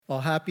Well,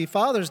 happy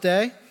Father's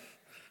Day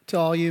to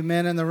all you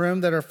men in the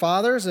room that are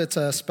fathers. It's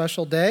a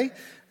special day.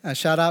 A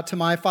shout out to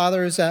my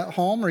father who's at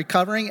home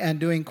recovering and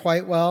doing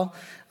quite well.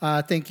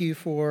 Thank you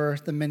for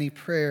the many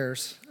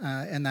prayers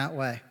in that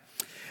way.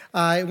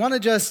 I want to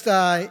just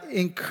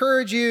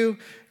encourage you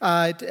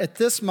at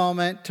this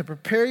moment to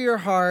prepare your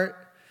heart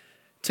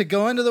to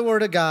go into the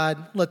Word of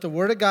God. Let the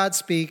Word of God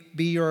speak,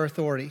 be your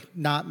authority,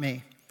 not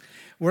me.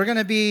 We're going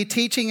to be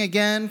teaching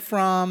again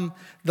from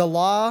the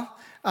law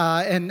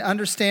and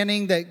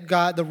understanding that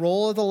God, the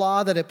role of the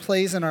law that it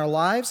plays in our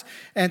lives.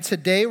 And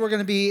today we're going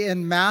to be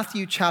in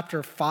Matthew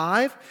chapter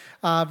 5,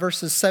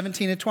 verses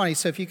 17 to 20.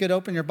 So if you could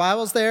open your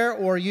Bibles there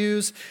or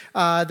use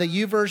the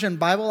YouVersion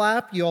Bible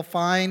app, you'll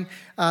find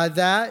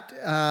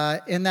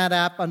that in that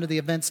app under the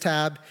events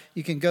tab.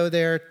 You can go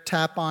there,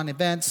 tap on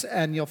events,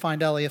 and you'll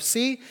find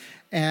LAFC,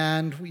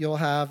 and you'll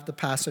have the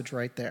passage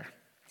right there.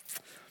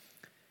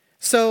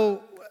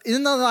 So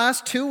in the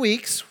last 2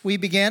 weeks, we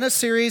began a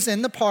series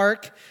in the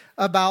park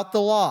about the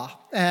law.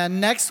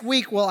 And next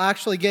week, we'll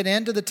actually get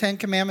into the Ten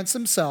Commandments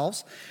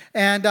themselves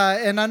and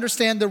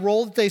understand the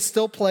role that they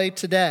still play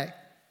today.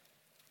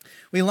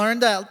 We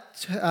learned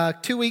that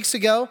 2 weeks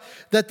ago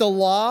that the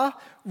law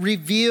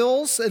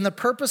reveals, and the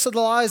purpose of the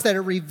law is that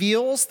it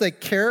reveals the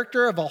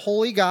character of a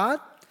holy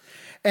God,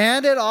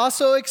 and it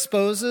also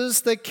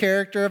exposes the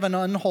character of an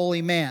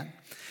unholy man.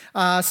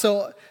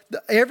 So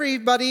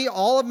everybody,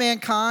 all of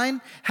mankind,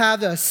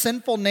 have a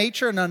sinful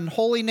nature, an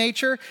unholy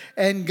nature,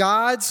 and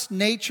God's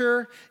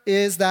nature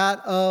is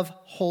that of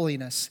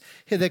holiness.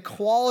 The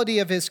quality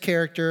of his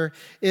character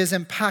is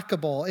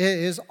impeccable. It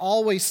is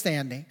always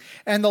standing.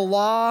 And the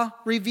law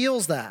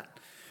reveals that.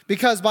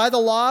 Because by the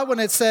law, when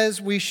it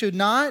says we should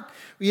not,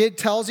 it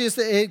tells us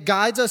that it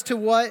guides us to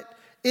what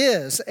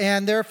is.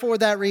 And therefore,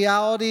 that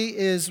reality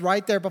is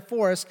right there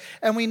before us.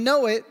 And we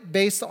know it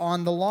based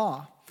on the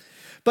law.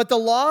 But the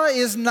law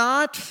is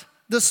not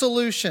the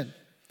solution.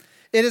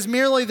 It is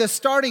merely the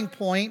starting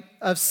point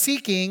of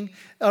seeking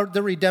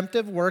the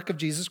redemptive work of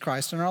Jesus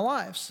Christ in our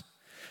lives.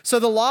 So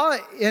the law,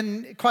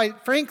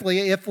 quite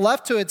frankly, if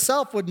left to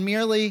itself, would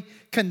merely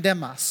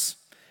condemn us.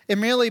 It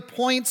merely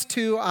points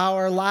to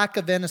our lack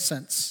of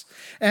innocence.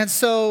 And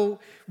so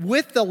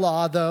with the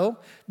law, though,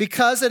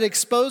 because it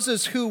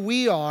exposes who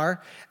we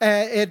are,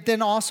 it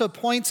then also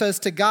points us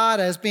to God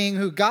as being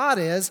who God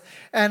is,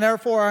 and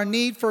therefore our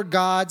need for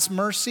God's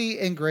mercy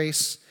and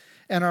grace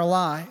in our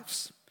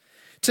lives.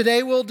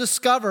 Today we'll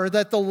discover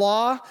that the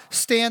law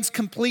stands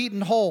complete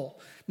and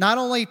whole. Not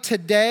only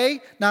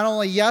today, not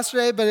only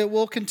yesterday, but it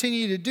will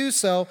continue to do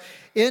so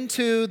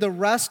into the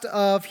rest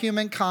of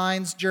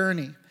humankind's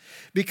journey.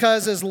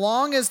 Because as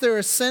long as there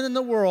is sin in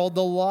the world,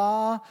 the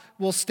law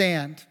will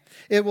stand.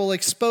 It will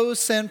expose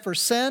sin for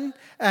sin,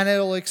 and it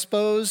will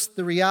expose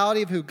the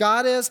reality of who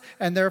God is,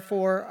 and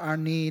therefore our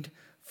need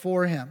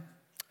for him.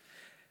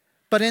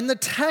 But in the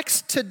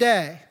text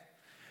today,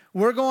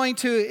 we're going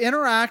to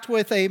interact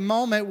with a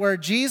moment where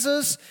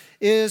Jesus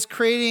is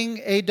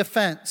creating a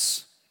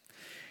defense.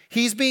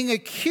 He's being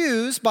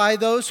accused by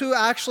those who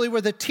actually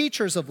were the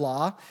teachers of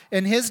law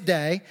in his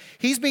day.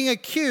 He's being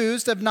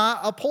accused of not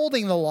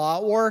upholding the law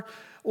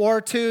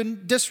or to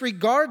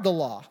disregard the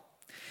law.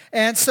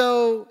 And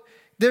so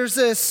there's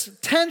this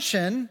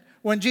tension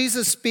when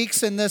Jesus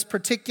speaks in this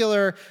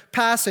particular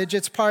passage.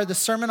 It's part of the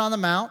Sermon on the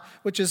Mount,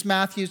 which is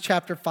Matthew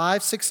chapter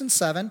 5, 6, and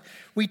 7.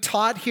 We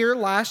taught here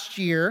last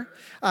year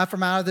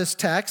from out of this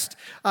text,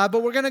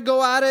 but we're going to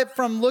go at it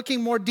from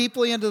looking more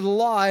deeply into the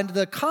law, into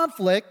the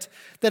conflict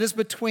that is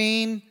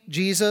between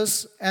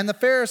Jesus and the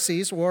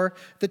Pharisees, or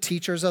the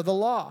teachers of the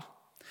law.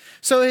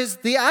 So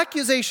the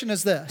accusation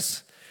is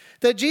this,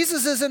 that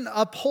Jesus isn't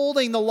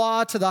upholding the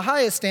law to the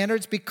highest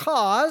standards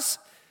because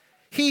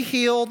he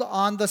healed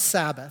on the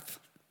Sabbath.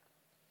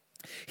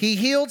 He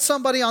healed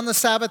somebody on the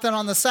Sabbath, and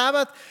on the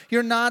Sabbath,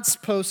 you're not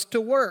supposed to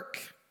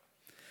work.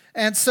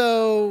 And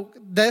so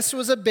this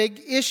was a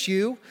big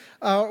issue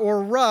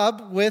or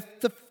rub with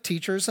the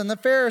teachers and the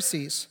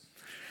Pharisees.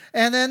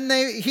 And then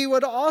he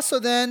would also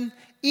then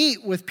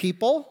eat with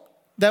people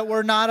that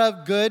were not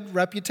of good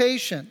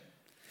reputation.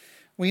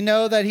 We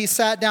know that he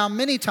sat down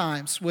many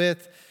times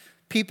with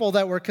people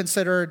that were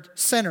considered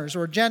sinners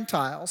or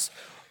Gentiles,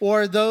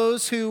 or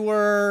those who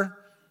were,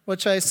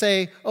 what should I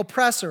say,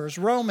 oppressors,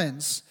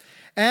 Romans,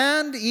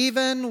 and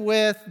even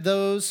with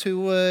those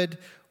who would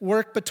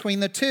work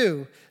between the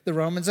two, the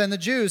Romans and the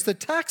Jews, the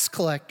tax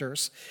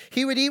collectors.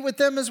 He would eat with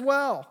them as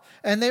well,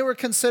 and they were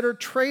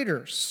considered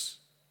traitors.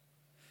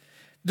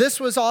 This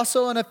was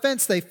also an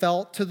offense they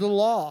felt to the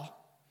law.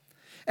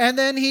 And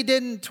then he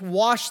didn't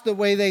wash the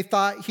way they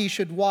thought he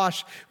should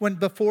wash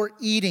before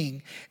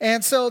eating.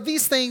 And so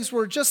these things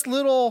were just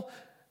little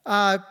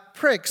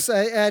pricks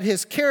at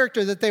his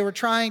character that they were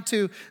trying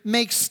to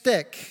make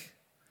stick.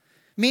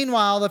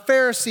 Meanwhile, the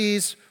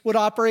Pharisees would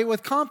operate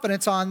with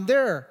confidence on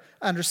their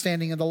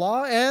understanding of the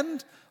law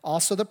and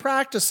also the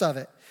practice of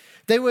it.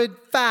 They would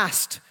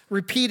fast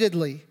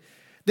repeatedly.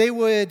 They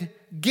would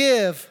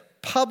give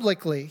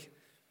publicly.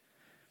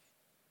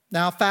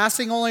 Now,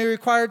 fasting only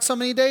required so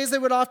many days. They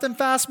would often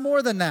fast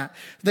more than that.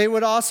 They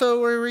would also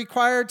were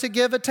required to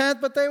give a tenth,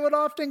 but they would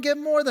often give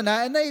more than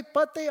that.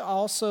 But they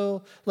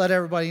also let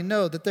everybody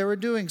know that they were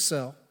doing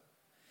so.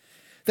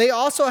 They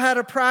also had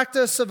a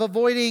practice of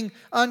avoiding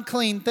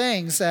unclean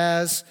things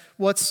as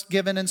what's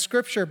given in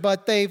Scripture,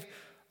 but they've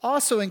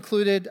also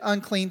included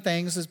unclean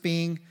things as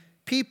being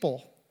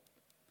people.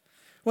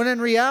 When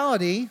in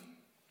reality,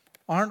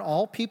 aren't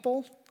all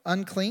people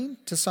unclean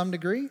to some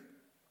degree?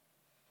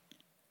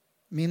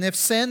 I mean, if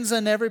sin's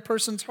in every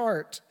person's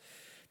heart,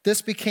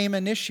 this became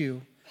an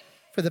issue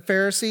for the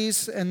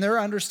Pharisees and their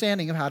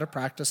understanding of how to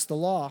practice the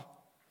law.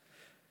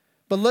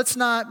 But let's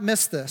not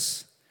miss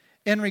this.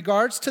 In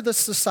regards to the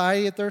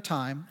society at their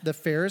time, the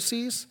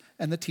Pharisees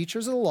and the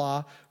teachers of the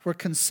law were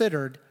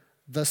considered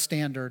the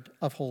standard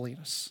of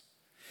holiness.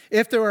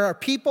 If there were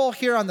people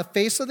here on the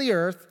face of the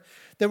earth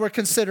that were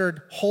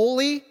considered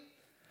holy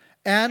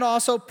and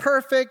also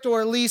perfect,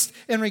 or at least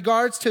in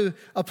regards to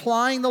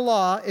applying the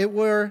law, it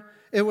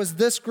was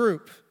this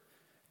group,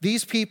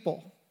 these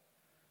people,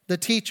 the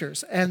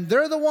teachers, and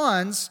they're the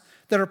ones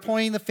that are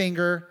pointing the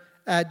finger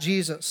at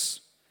Jesus.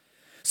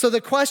 So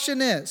the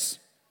question is,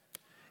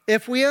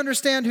 if we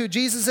understand who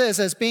Jesus is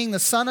as being the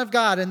Son of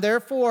God and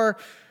therefore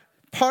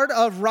part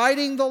of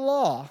writing the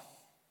law,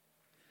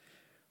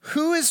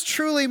 who is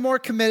truly more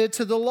committed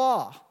to the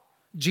law?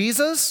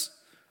 Jesus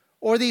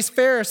or these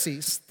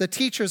Pharisees, the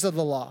teachers of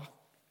the law?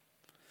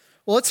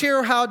 Well, let's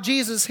hear how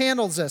Jesus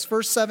handles this.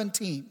 Verse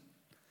 17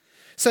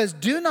 says,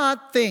 "Do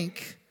not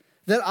think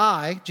that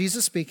I,"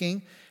 Jesus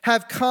speaking,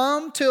 "have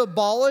come to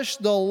abolish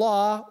the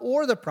law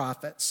or the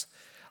prophets.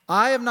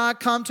 I have not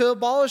come to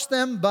abolish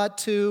them, but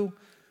to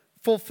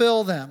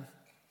fulfill them."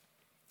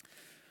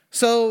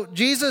 So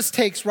Jesus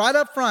takes right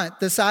up front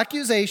this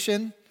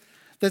accusation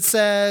that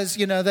says,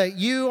 that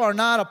you are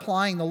not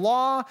applying the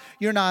law,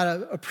 you're not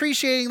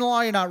appreciating the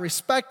law, you're not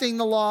respecting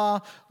the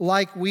law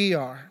like we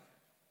are.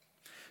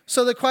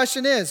 So the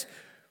question is,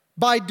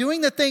 by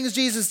doing the things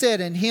Jesus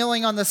did in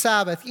healing on the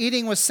Sabbath,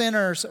 eating with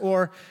sinners,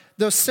 or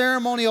the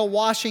ceremonial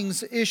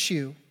washings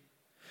issue,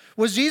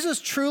 was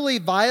Jesus truly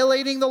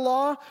violating the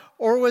law,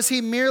 or was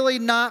he merely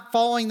not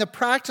following the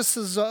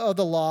practices of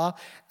the law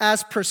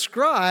as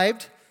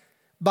prescribed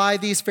by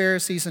these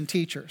Pharisees and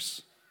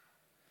teachers?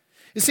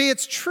 You see,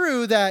 it's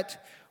true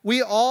that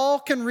we all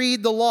can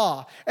read the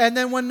law, and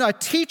then when a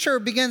teacher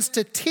begins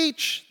to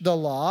teach the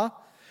law,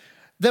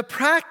 the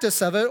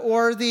practice of it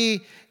or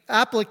the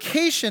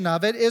application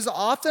of it is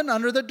often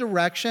under the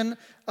direction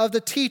of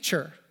the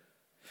teacher.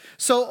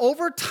 So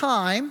over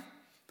time,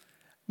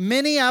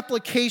 many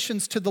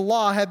applications to the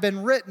law have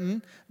been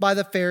written by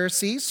the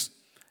Pharisees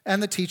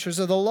and the teachers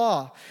of the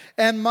law.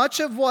 And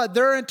much of what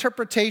their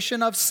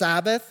interpretation of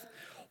Sabbath,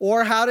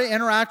 or how to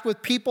interact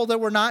with people that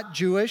were not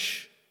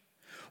Jewish,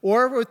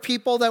 or with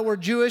people that were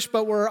Jewish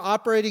but were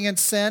operating in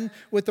sin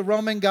with the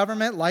Roman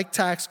government, like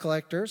tax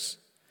collectors,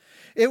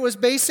 it was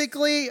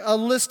basically a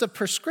list of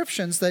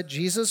prescriptions that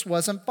Jesus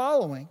wasn't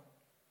following.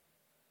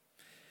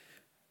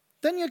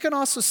 Then you can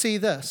also see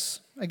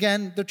this.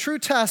 Again, the true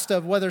test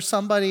of whether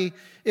somebody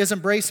is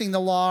embracing the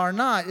law or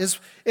not is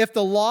if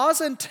the law's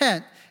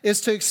intent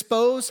is to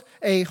expose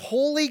a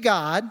holy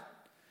God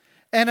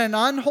and an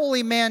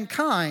unholy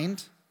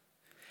mankind,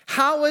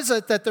 how is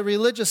it that the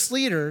religious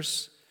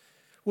leaders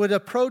would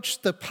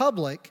approach the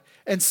public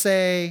and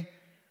say,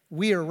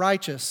 "We are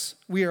righteous,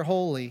 we are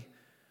holy,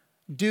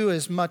 do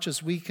as much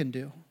as we can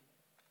do"?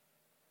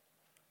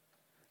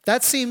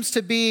 That seems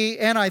to be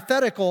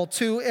antithetical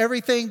to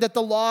everything that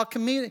the law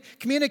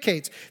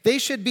communicates. They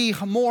should be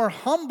more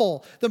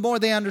humble the more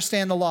they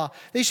understand the law.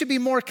 They should be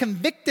more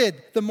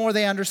convicted the more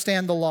they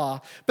understand the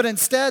law. But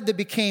instead, they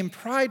became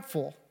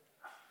prideful.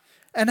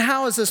 And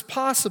how is this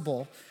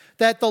possible?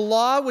 That the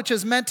law, which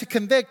is meant to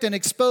convict and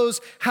expose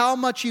how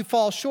much you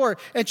fall short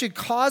and should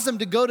cause them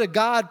to go to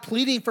God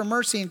pleading for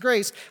mercy and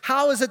grace,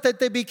 how is it that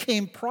they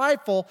became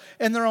prideful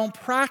in their own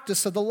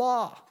practice of the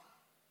law?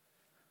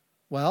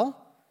 Well,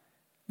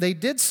 they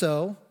did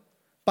so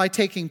by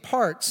taking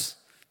parts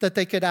that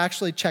they could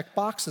actually check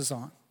boxes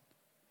on.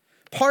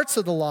 Parts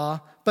of the law,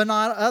 but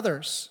not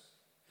others.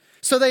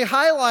 So they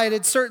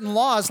highlighted certain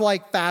laws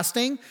like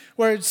fasting,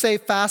 where it would say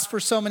fast for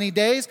so many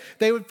days,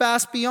 they would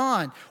fast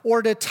beyond.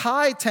 Or to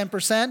tithe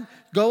 10%,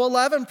 go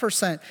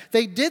 11%.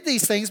 They did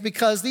these things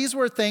because these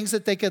were things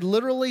that they could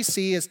literally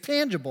see as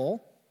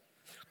tangible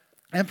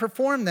and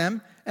perform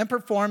them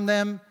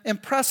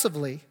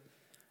impressively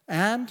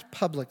and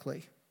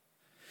publicly.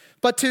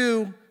 But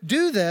to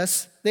do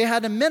this, they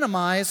had to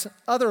minimize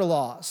other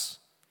laws.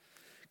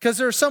 Because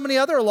there are so many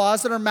other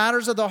laws that are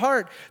matters of the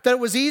heart that it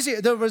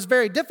was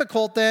very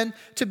difficult then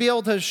to be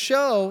able to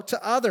show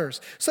to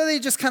others. So they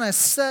just kind of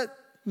set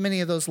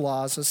many of those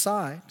laws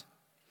aside.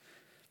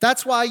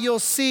 That's why you'll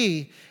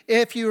see,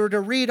 if you were to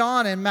read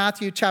on in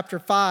Matthew chapter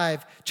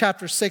 5,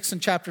 chapter 6, and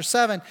chapter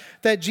 7,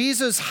 that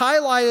Jesus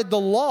highlighted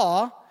the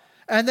law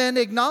and then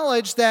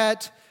acknowledged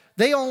that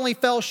they only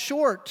fell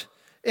short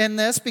in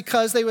this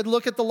because they would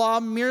look at the law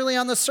merely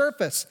on the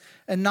surface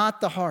and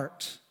not the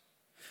heart.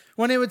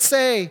 When they would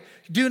say,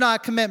 do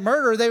not commit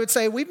murder, they would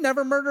say, we've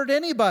never murdered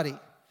anybody.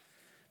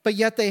 But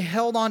yet they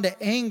held on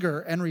to anger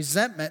and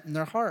resentment in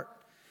their heart.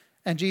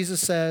 And Jesus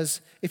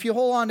says, if you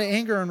hold on to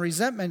anger and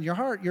resentment in your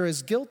heart, you're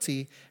as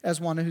guilty as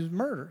one who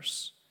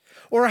murders.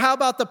 Or how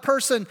about the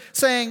person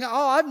saying,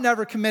 oh, I've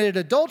never committed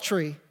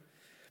adultery.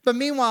 But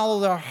meanwhile,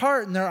 their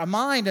heart and their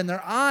mind and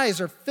their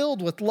eyes are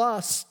filled with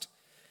lust.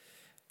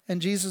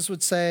 And Jesus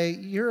would say,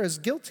 you're as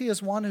guilty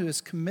as one who has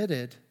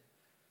committed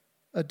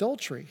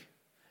adultery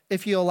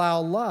if you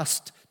allow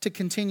lust to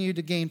continue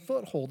to gain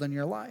foothold in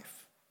your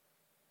life.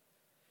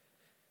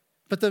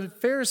 But the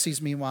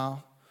Pharisees,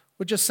 meanwhile,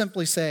 would just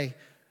simply say,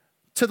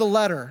 to the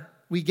letter,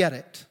 we get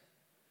it.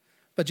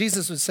 But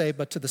Jesus would say,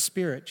 but to the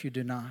spirit, you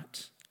do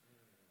not.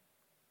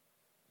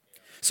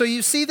 So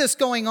you see this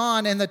going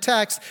on in the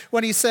text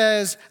when he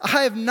says,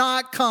 I have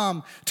not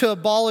come to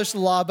abolish the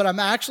law, but I'm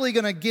actually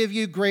going to give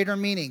you greater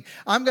meaning.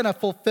 I'm going to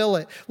fulfill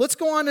it. Let's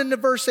go on into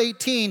verse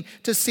 18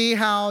 to see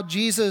how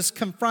Jesus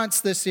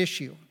confronts this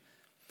issue.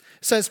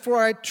 It says,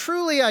 for I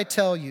truly I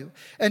tell you,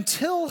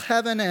 until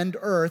heaven and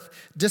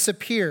earth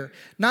disappear,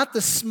 not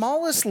the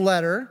smallest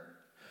letter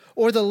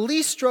or the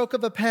least stroke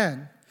of a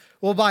pen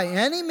will by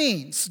any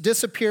means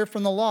disappear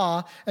from the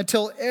law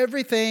until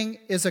everything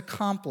is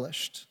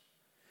accomplished.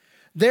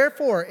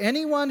 Therefore,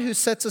 anyone who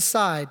sets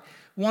aside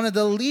one of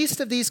the least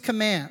of these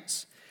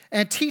commands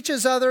and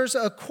teaches others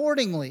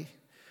accordingly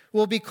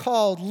will be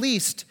called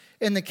least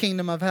in the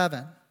kingdom of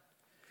heaven.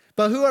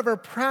 But whoever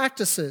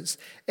practices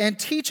and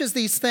teaches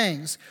these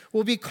things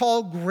will be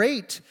called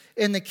great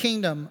in the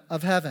kingdom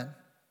of heaven.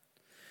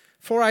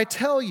 For I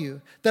tell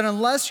you that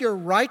unless your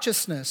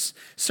righteousness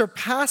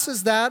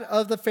surpasses that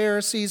of the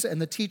Pharisees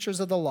and the teachers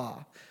of the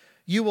law,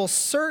 you will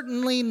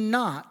certainly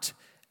not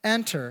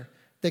enter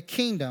the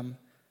kingdom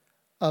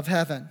of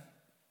heaven.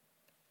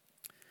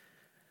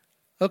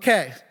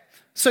 Okay,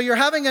 so you're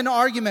having an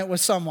argument with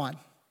someone,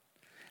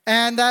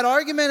 and that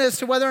argument is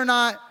to whether or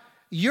not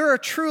you're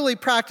truly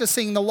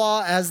practicing the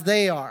law as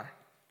they are.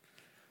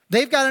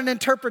 They've got an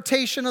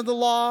interpretation of the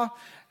law.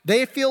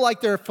 They feel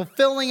like they're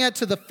fulfilling it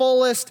to the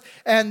fullest,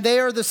 and they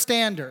are the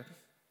standard.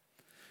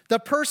 The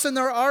person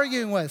they're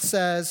arguing with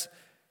says,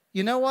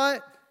 you know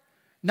what?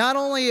 Not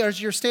only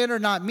is your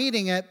standard not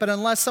meeting it, but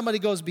unless somebody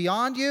goes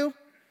beyond you,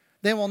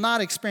 they will not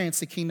experience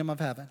the kingdom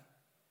of heaven.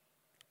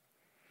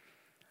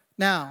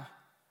 Now,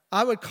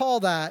 I would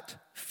call that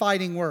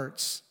fighting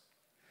words.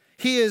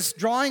 He is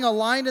drawing a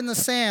line in the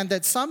sand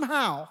that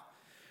somehow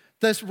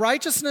this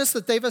righteousness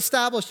that they've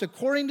established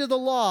according to the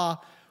law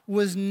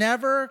was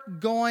never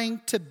going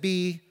to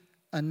be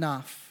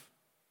enough.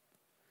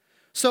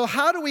 So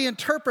how do we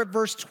interpret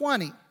verse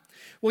 20?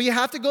 Well, you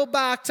have to go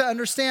back to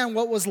understand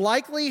what was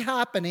likely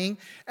happening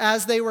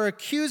as they were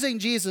accusing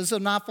Jesus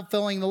of not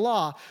fulfilling the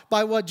law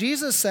by what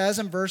Jesus says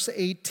in verse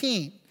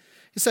 18.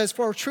 He says,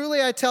 for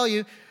truly I tell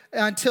you,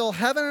 until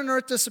heaven and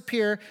earth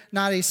disappear,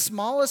 not a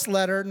smallest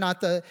letter,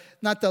 not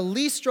the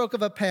least stroke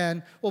of a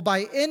pen will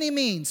by any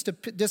means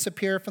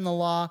disappear from the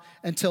law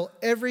until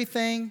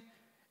everything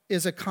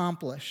is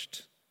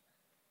accomplished.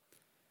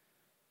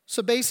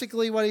 So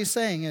basically what he's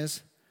saying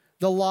is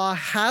the law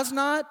has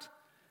not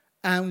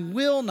and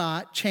will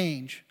not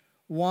change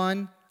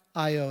one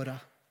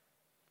iota.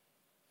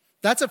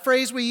 That's a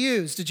phrase we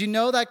use. Did you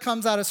know that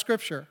comes out of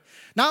Scripture?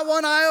 Not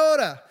one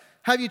iota.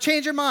 Have you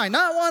changed your mind?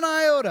 Not one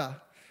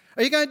iota.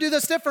 Are you going to do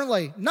this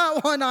differently?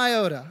 Not one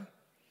iota.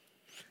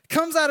 It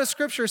comes out of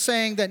Scripture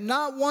saying that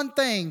not one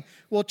thing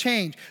will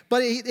change.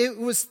 But it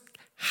was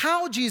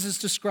how Jesus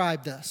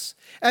described this.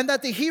 And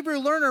that the Hebrew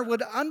learner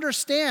would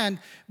understand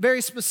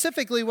very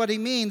specifically what he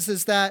means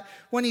is that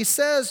when he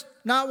says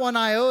not one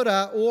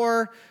iota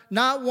or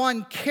not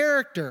one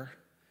character,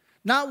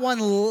 not one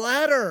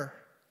letter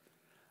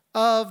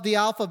of the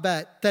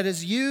alphabet that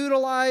is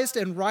utilized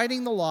in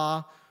writing the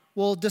law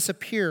will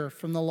disappear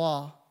from the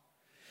law.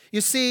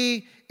 You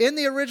see, in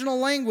the original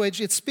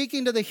language, it's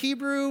speaking to the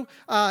Hebrew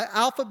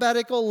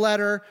alphabetical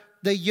letter,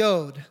 the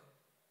yod.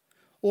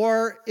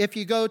 Or if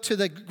you go to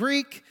the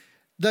Greek,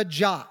 the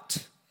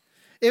jot.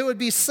 It would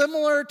be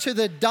similar to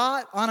the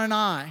dot on an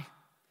I.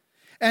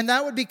 And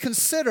that would be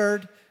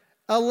considered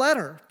a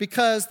letter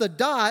because the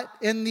dot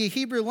in the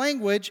Hebrew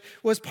language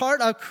was part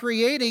of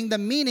creating the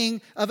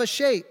meaning of a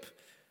shape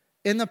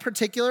in the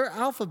particular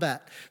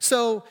alphabet.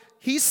 So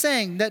he's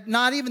saying that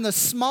not even the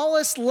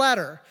smallest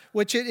letter,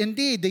 which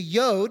indeed the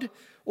yod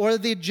or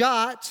the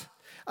jot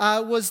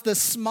was the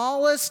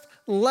smallest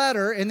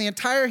letter in the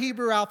entire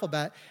Hebrew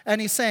alphabet. And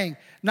he's saying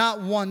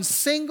not one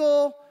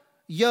single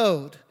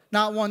yod,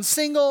 not one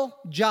single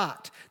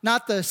jot,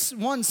 not the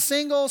one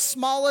single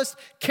smallest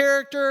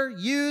character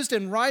used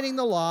in writing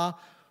the law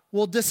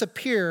will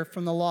disappear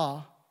from the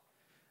law.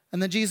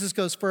 And then Jesus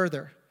goes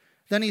further.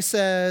 Then he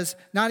says,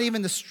 not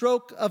even the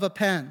stroke of a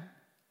pen.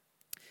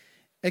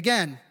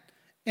 Again,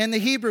 in the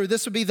Hebrew,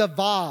 this would be the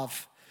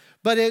vav,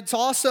 but it's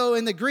also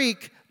in the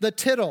Greek, the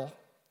tittle.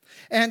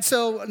 And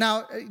so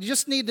now you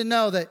just need to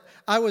know that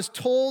I was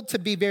told to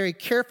be very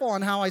careful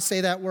on how I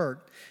say that word.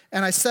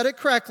 And I said it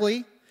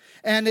correctly,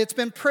 and it's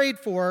been prayed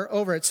for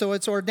over it. So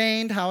it's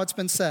ordained how it's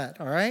been said,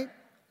 all right?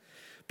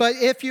 But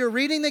if you're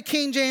reading the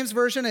King James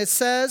Version, it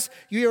says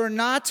you are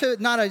not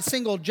a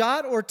single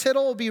jot or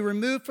tittle will be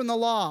removed from the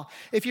law.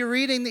 If you're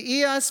reading the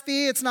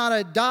ESV, it's not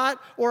a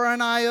dot or an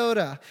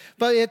iota.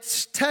 But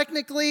it's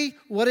technically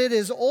what it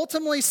is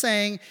ultimately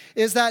saying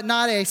is that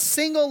not a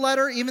single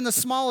letter, even the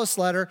smallest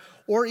letter,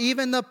 or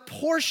even the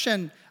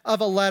portion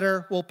of a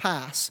letter will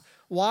pass.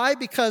 Why?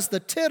 Because the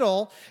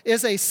tittle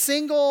is a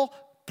single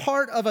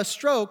part of a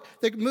stroke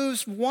that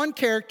moves one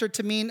character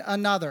to mean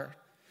another.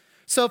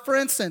 So, for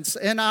instance,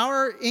 in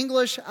our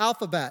English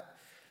alphabet,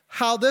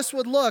 how this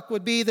would look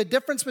would be the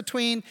difference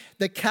between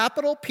the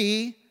capital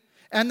P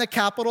and the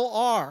capital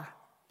R.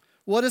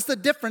 What is the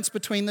difference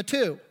between the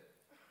two?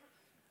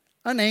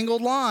 An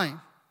angled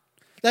line.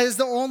 That is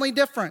the only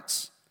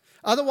difference.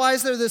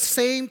 Otherwise, they're the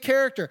same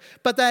character.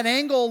 But that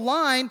angled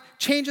line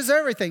changes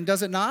everything,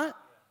 does it not?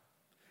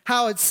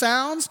 How it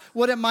sounds,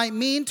 what it might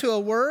mean to a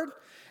word.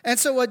 And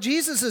so what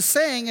Jesus is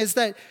saying is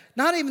that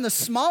not even the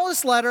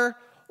smallest letter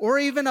or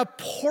even a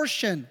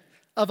portion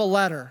of a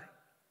letter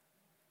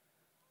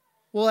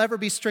will ever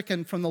be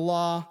stricken from the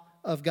law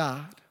of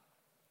God.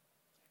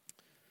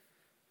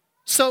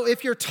 So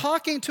if you're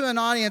talking to an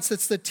audience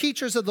that's the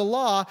teachers of the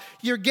law,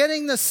 you're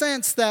getting the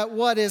sense that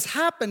what is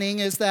happening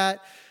is that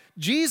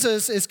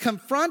Jesus is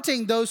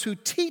confronting those who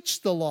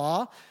teach the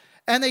law,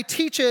 and they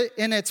teach it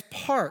in its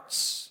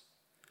parts,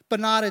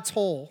 but not its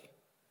whole.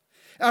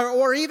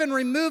 Or even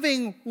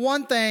removing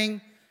one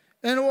thing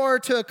in order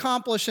to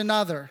accomplish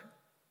another.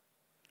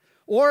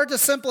 Or to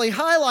simply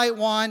highlight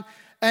one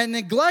and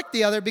neglect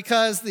the other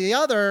because the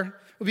other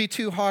would be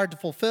too hard to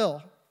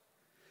fulfill.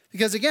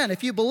 Because again,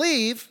 if you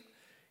believe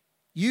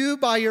you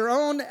by your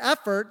own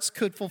efforts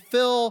could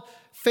fulfill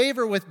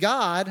favor with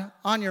God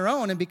on your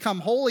own and become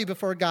holy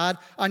before God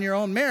on your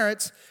own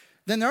merits,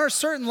 then there are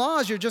certain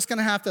laws you're just going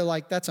to have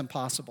to that's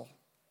impossible.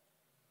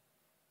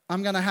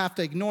 I'm going to have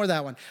to ignore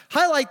that one.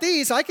 Highlight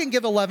these, I can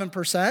give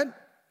 11%.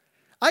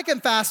 I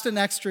can fast an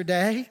extra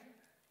day.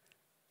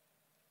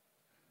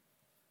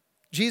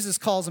 Jesus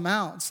calls them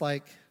out. It's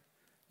like,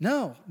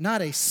 no,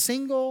 not a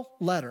single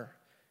letter,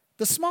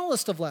 the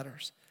smallest of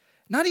letters,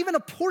 not even a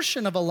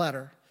portion of a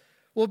letter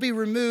will be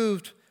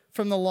removed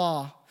from the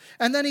law.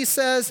 And then he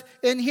says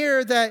in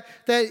here that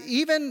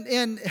even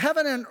in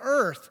heaven and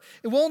earth,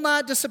 it will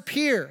not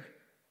disappear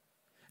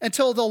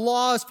until the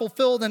law is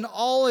fulfilled in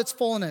all its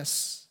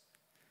fullness.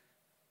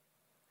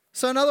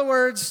 So in other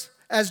words,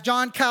 as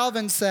John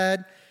Calvin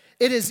said,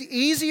 it is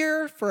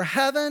easier for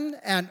heaven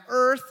and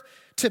earth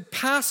to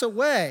pass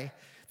away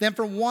than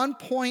for one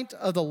point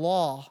of the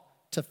law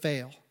to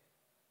fail.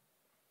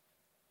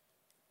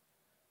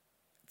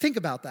 Think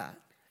about that.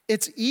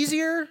 It's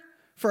easier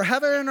for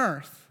heaven and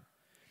earth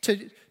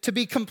to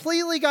be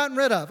completely gotten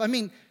rid of,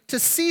 to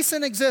cease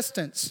in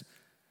existence,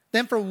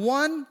 than for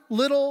one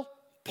little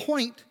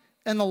point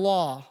in the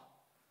law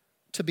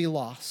to be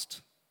lost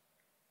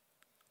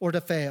or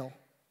to fail.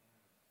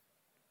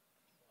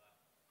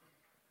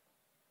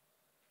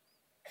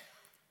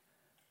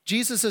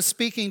 Jesus is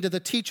speaking to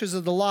the teachers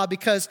of the law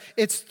because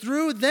it's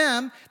through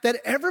them that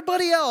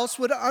everybody else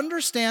would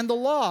understand the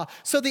law.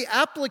 So the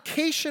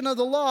application of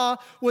the law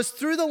was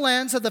through the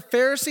lens of the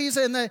Pharisees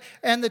and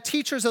the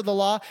teachers of the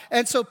law.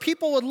 And so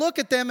people would look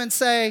at them and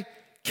say,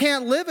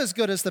 can't live as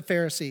good as the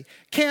Pharisee,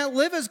 can't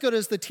live as good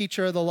as the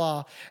teacher of the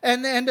law.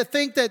 And to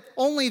think that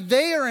only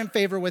they are in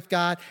favor with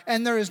God,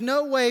 and there is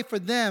no way for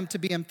them to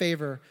be in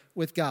favor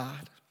with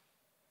God.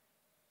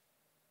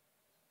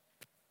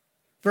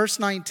 Verse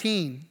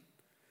 19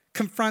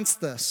 confronts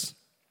this.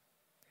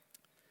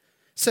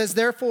 It says,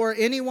 therefore,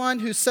 anyone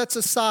who sets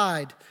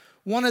aside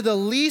one of the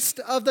least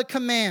of the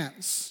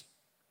commands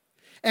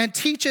and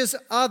teaches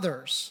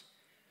others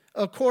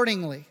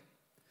accordingly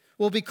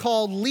will be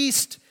called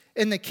least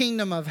in the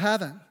kingdom of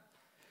heaven.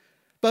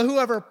 But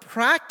whoever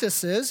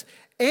practices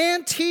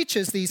and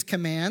teaches these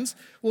commands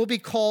will be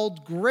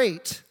called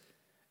great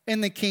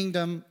in the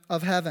kingdom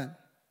of heaven.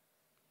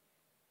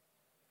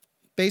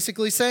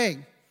 Basically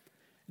saying,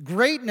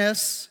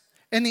 greatness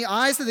in the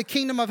eyes of the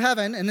kingdom of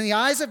heaven and in the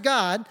eyes of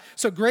God,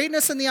 so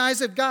greatness in the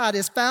eyes of God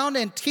is found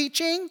in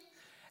teaching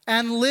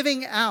and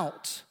living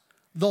out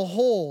the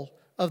whole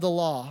of the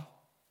law.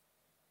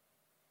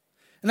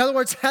 In other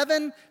words,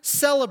 heaven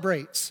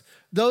celebrates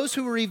those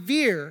who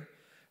revere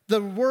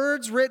the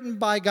words written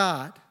by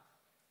God.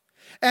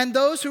 And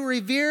those who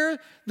revere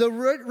the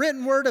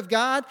written word of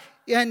God,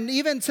 and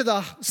even to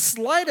the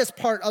slightest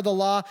part of the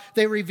law,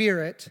 they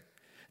revere it.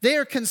 They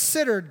are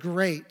considered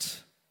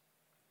great.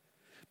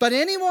 But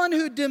anyone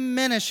who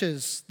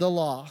diminishes the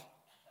law,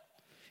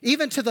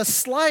 even to the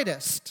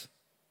slightest,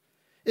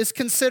 is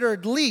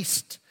considered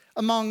least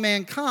among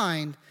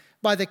mankind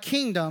by the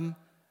kingdom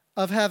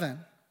of heaven.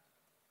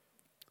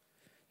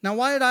 Now,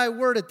 why did I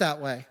word it that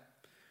way?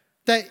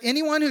 That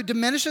anyone who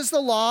diminishes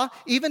the law,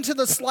 even to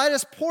the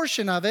slightest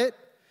portion of it,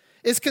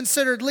 is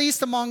considered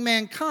least among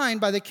mankind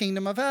by the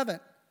kingdom of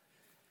heaven.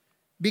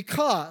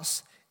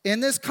 Because in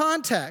this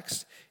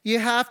context,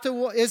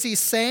 is he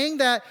saying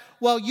that,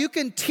 well, you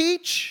can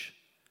teach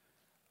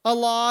a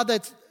law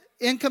that's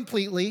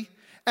incompletely,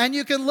 and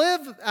you can live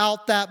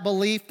out that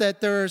belief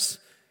that there's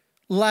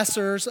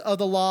lessers of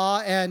the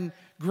law and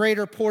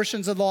greater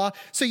portions of the law.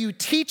 So you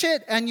teach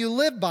it and you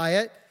live by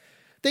it.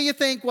 Then you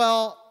think,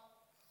 well,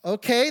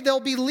 okay, they'll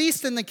be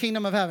least in the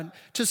kingdom of heaven.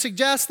 To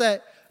suggest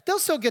that they'll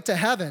still get to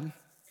heaven,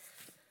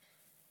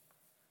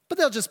 but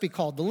they'll just be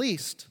called the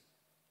least.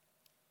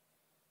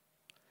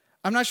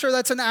 I'm not sure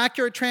that's an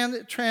accurate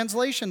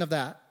translation of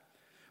that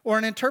or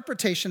an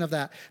interpretation of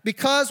that.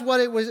 Because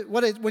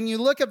when you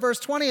look at verse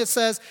 20, it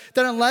says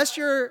that unless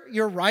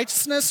your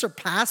righteousness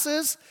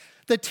surpasses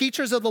the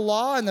teachers of the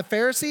law and the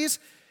Pharisees,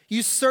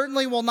 you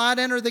certainly will not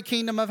enter the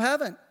kingdom of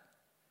heaven.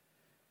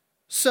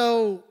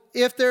 So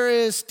if there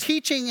is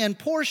teaching in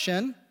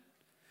portion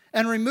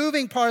and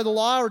removing part of the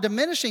law or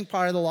diminishing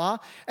part of the law,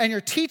 and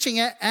you're teaching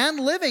it and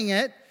living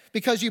it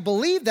because you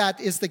believe that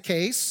is the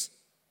case,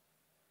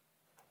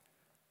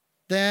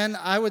 then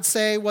I would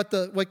say what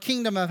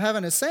kingdom of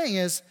heaven is saying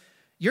is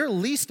you're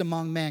least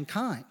among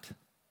mankind.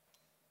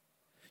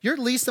 You're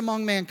least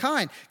among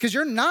mankind because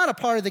you're not a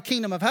part of the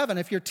kingdom of heaven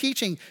if you're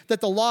teaching that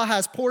the law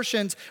has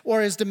portions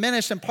or is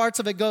diminished and parts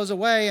of it goes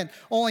away and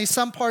only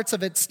some parts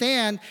of it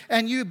stand,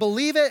 and you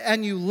believe it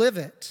and you live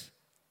it.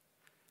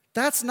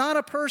 That's not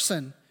a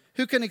person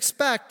who can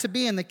expect to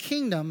be in the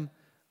kingdom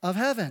of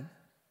heaven.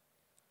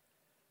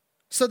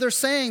 So they're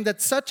saying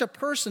that such a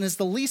person is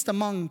the least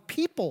among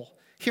people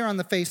here on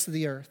the face of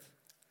the earth.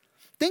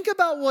 Think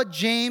about what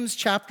James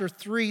chapter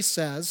 3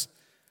 says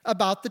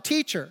about the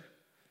teacher.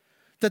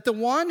 That the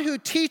one who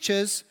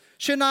teaches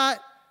should not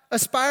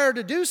aspire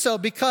to do so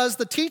because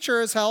the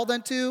teacher is held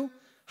into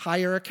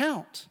higher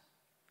account.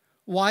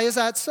 Why is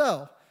that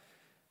so?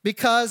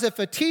 Because if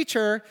a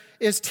teacher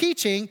is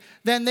teaching,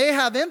 then they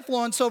have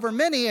influence over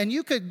many, and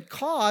you could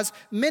cause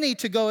many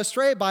to go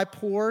astray by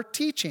poor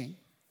teaching.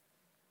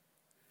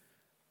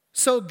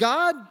 So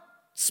God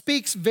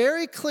speaks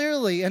very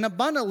clearly and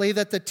abundantly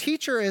that the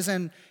teacher is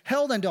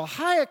held into a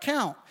high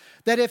account,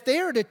 that if they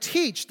are to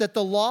teach that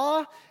the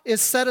law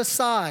is set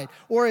aside,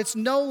 or it's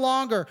no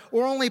longer,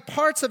 or only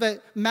parts of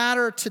it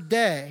matter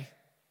today,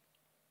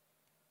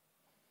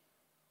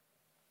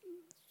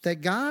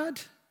 that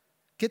God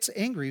gets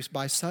angry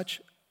by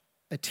such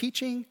a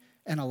teaching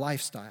and a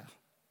lifestyle.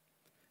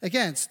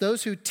 Again, it's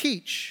those who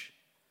teach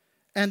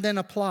and then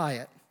apply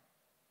it.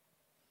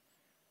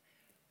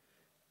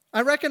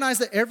 I recognize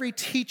that every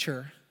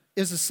teacher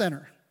is a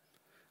sinner.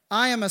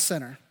 I am a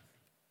sinner.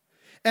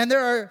 And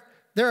there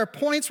are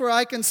points where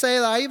I can say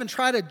that I even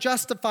try to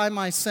justify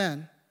my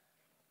sin.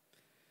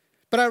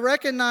 But I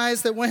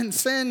recognize that when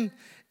sin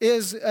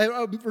is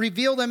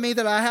revealed in me,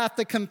 that I have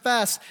to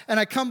confess, and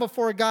I come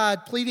before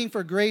God pleading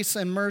for grace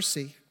and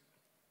mercy.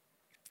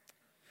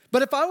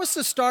 But if I was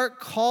to start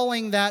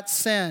calling that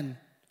sin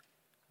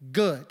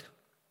good,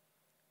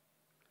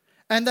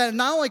 and then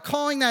not only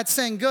calling that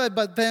sin good,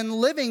 but then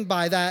living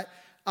by that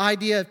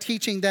idea of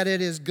teaching that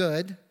it is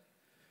good,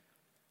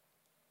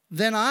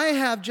 then I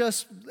have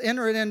just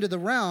entered into the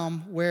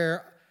realm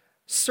where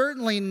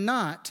certainly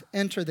not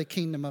enter the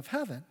kingdom of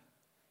heaven.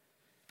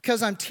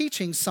 Because I'm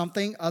teaching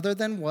something other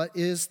than what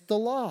is the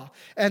law.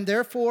 And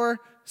therefore,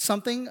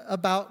 something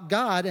about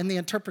God and the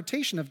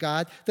interpretation of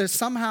God that is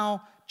somehow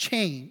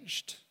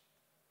changed.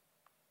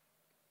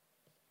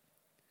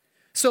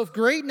 So if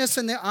greatness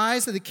in the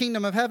eyes of the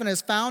kingdom of heaven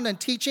is found in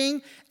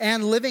teaching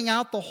and living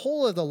out the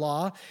whole of the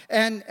law,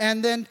 and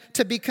then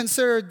to be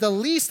considered the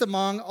least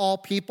among all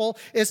people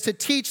is to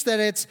teach that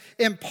it's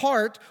in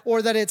part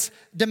or that it's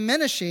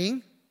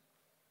diminishing,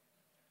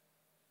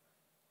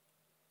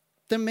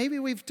 then maybe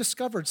we've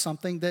discovered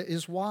something that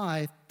is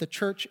why the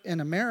church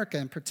in America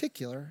in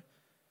particular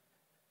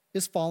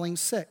is falling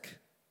sick,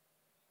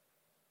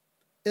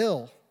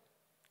 ill.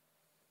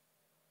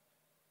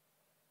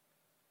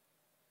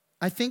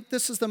 I think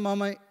this is the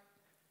moment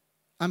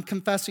I'm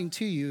confessing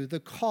to you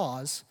the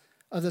cause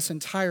of this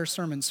entire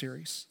sermon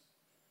series.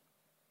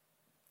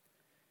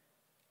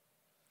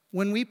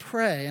 When we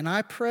pray, and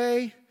I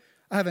pray,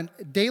 I have a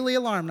daily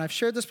alarm, and I've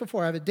shared this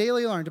before, I have a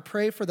daily alarm to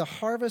pray for the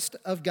harvest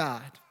of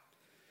God.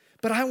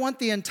 But I want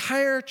the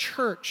entire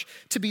church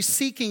to be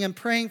seeking and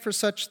praying for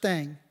such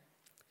thing.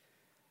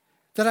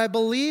 That I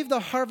believe the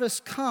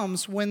harvest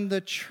comes when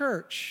the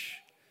church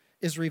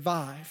is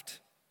revived.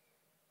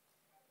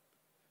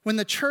 When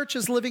the church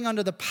is living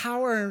under the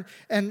power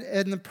and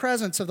the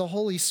presence of the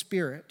Holy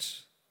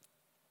Spirit.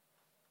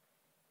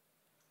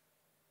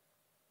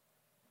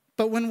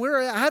 But when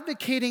we're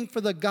advocating for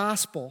the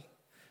gospel,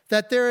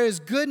 that there is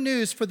good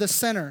news for the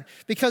sinner,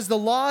 because the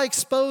law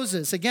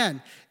exposes,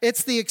 again,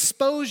 it's the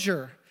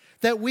exposure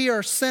that we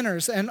are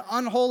sinners and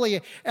unholy,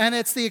 and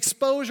it's the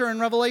exposure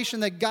and revelation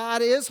that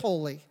God is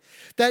holy.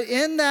 That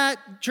in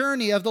that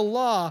journey of the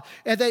law,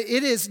 and that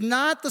it is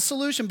not the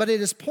solution, but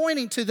it is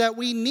pointing to that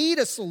we need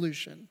a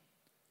solution.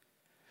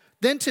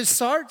 Then to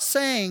start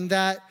saying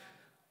that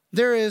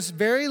there is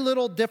very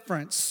little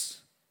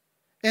difference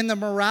in the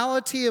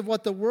morality of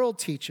what the world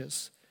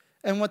teaches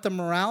and what the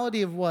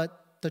morality of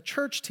what the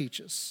church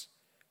teaches,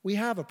 we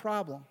have a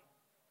problem.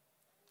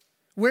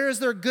 Where is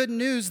there good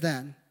news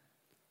then?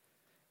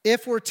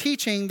 If we're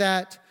teaching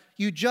that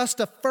you just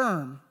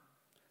affirm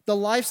the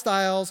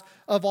lifestyles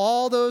of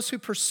all those who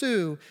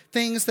pursue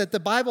things that the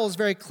Bible is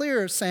very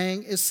clear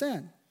saying is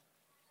sin.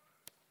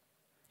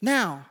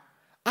 Now,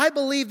 I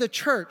believe the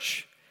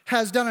church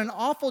has done an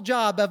awful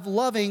job of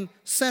loving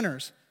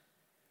sinners.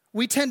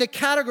 We tend to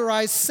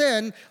categorize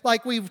sin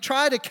like we've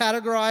tried to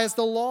categorize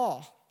the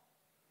law.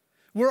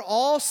 We're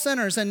all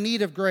sinners in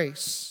need of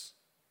grace.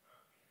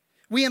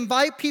 We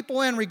invite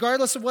people in,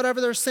 regardless of whatever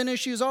their sin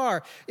issues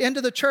are,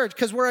 into the church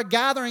because we're a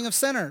gathering of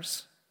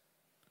sinners.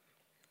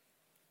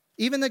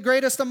 Even the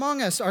greatest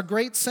among us are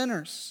great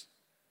sinners.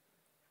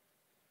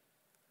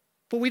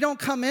 But we don't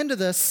come into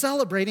this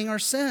celebrating our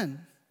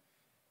sin.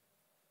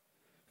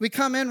 We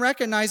come in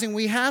recognizing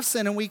we have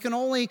sin and we can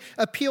only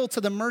appeal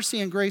to the mercy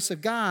and grace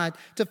of God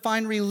to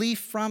find relief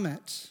from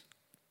it.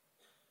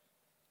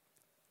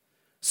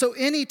 So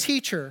any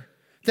teacher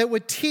that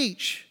would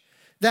teach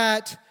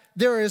that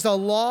there is a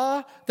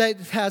law that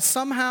has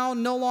somehow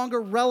no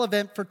longer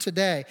relevant for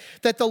today,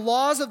 that the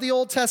laws of the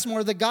Old Testament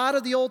or the God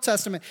of the Old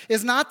Testament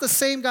is not the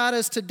same God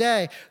as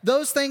today.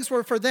 Those things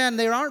were for then.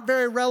 They aren't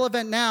very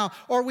relevant now,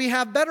 or we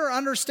have better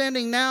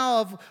understanding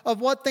now of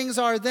what things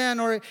are then,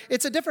 or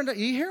it's a different,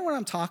 you hear what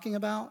I'm talking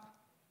about?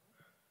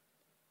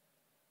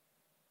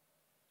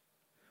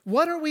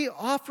 What are we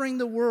offering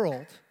the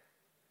world?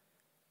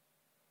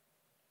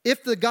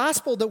 If the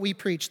gospel that we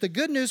preach, the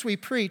good news we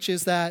preach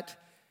is that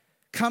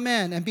come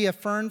in and be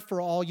affirmed for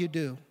all you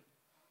do.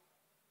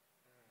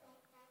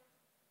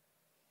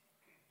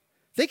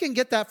 They can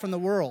get that from the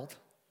world.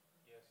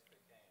 Yes, they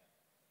can.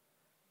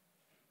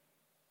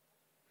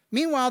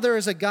 Meanwhile, there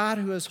is a God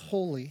who is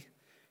holy,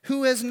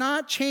 who is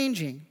not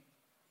changing,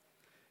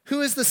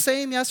 who is the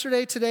same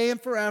yesterday, today,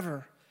 and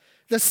forever.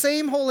 The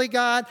same holy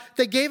God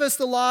that gave us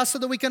the law so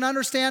that we can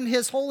understand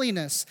his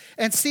holiness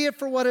and see it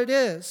for what it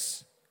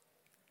is.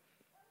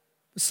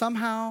 But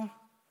somehow,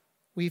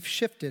 we've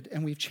shifted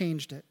and we've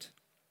changed it.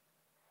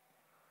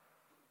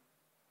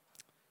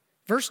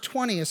 Verse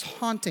 20 is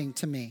haunting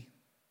to me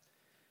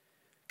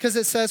because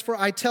it says, "For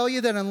I tell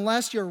you that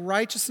unless your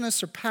righteousness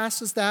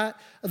surpasses that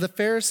of the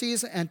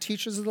Pharisees and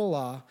teachers of the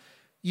law,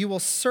 you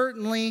will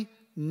certainly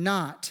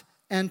not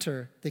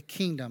enter the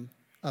kingdom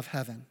of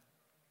heaven."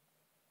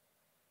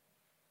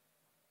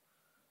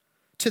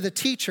 To the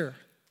teacher,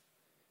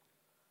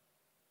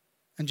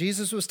 and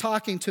Jesus was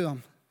talking to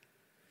him,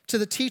 to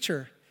the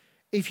teacher,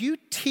 if you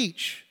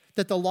teach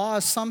that the law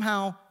is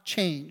somehow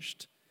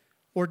changed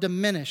or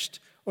diminished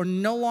or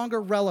no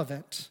longer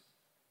relevant,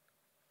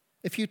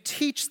 if you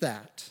teach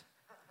that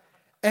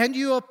and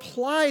you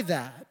apply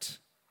that,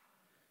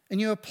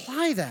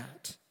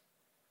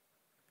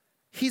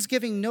 he's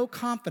giving no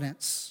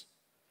confidence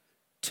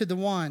to the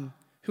one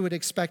who would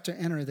expect to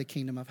enter the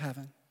kingdom of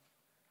heaven.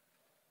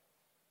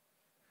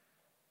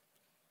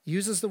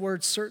 Uses the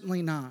word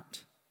certainly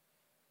not.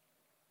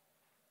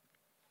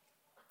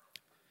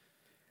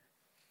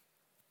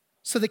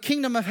 So the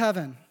kingdom of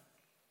heaven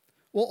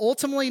will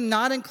ultimately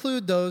not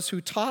include those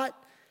who taught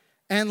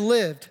and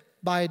lived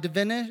by a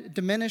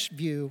diminished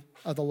view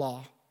of the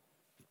law,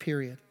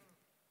 period.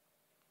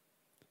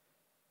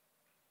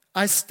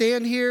 I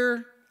stand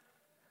here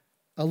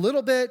a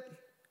little bit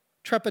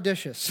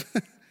trepidatious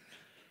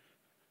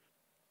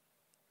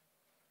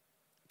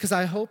because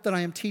I hope that I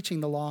am teaching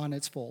the law in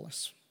its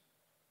fullest.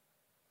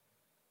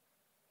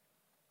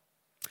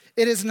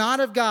 It is not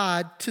of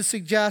God to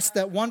suggest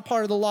that one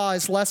part of the law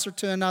is lesser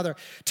to another.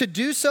 To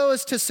do so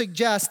is to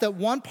suggest that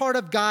one part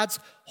of God's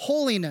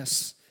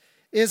holiness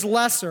is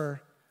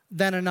lesser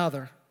than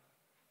another.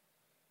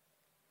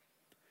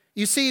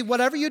 You see,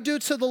 whatever you do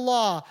to the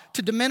law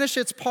to diminish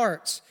its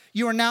parts,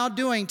 you are now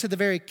doing to the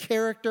very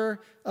character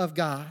of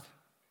God.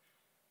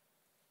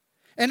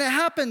 And it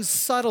happens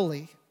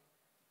subtly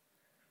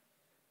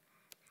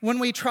when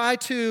we try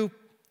to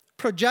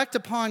project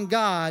upon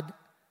God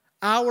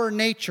our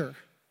nature,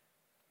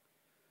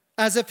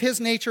 as if his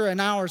nature and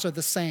ours are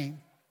the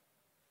same.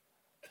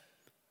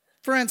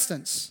 For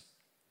instance,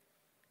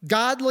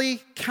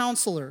 godly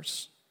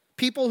counselors,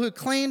 people who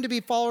claim to be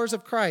followers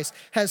of Christ,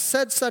 has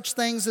said such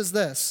things as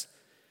this: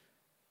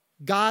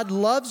 God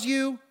loves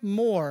you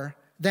more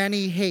than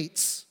he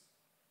hates. ...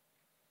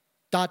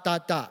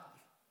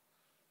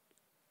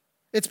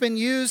 It's been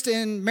used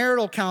in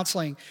marital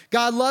counseling.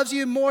 God loves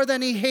you more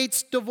than he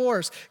hates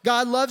divorce.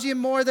 God loves you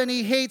more than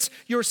he hates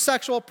your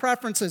sexual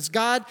preferences.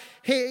 God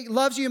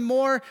loves you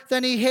more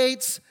than he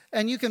hates,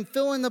 and you can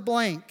fill in the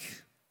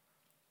blank.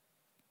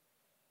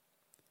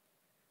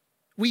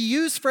 We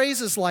use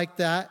phrases like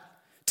that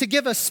to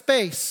give us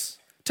space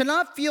to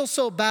not feel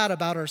so bad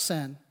about our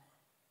sin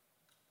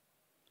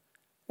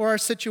or our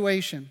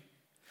situation.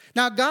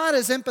 Now, God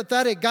is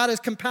empathetic, God is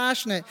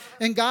compassionate,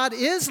 and God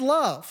is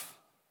love.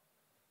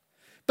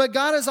 But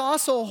God is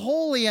also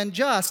holy and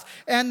just,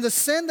 and the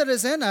sin that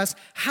is in us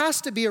has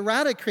to be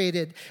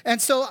eradicated.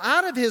 And so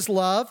out of his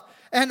love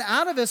and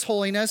out of his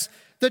holiness,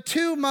 the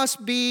two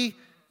must be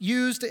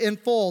used in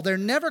full. They're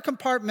never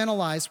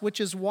compartmentalized, which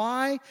is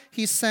why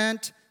he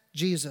sent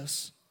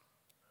Jesus.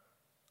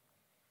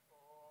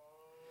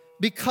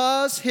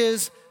 Because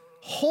his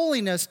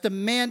holiness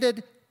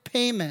demanded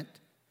payment.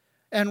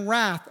 and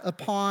wrath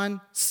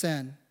upon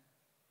sin.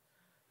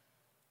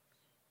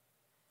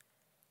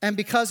 And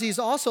because he's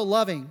also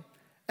loving,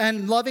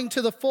 and loving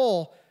to the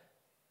full,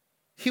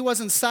 he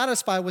wasn't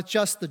satisfied with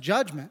just the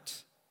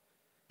judgment.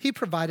 He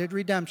provided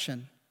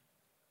redemption.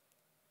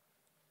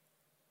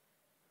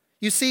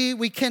 You see,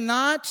 we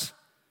cannot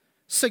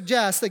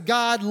suggest that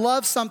God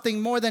loves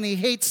something more than he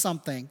hates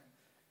something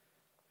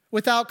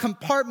without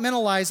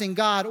compartmentalizing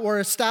God or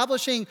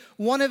establishing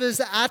one of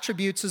his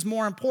attributes as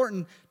more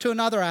important to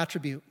another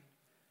attribute.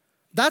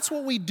 That's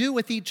what we do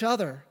with each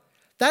other.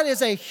 That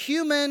is a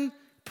human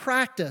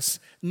practice,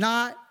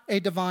 not a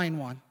divine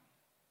one.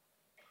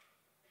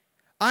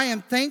 I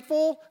am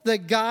thankful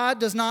that God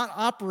does not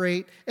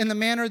operate in the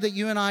manner that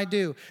you and I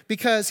do,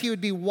 because he would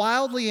be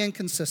wildly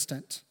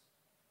inconsistent.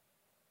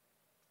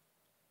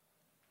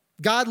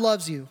 God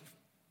loves you,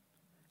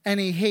 and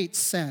he hates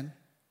sin.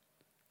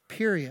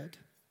 Period.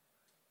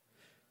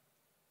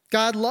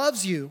 God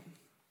loves you,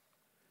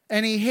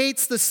 and he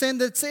hates the sin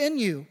that's in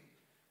you.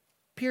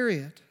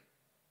 Period.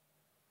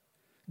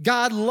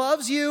 God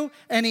loves you,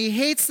 and he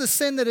hates the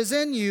sin that is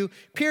in you,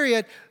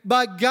 period.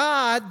 But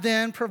God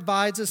then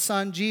provides his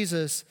son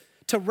Jesus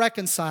to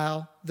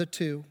reconcile the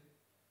two.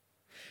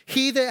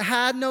 He that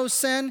had no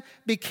sin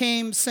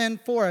became sin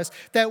for us,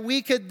 that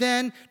we could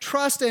then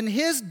trust in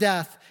his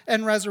death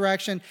and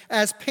resurrection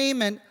as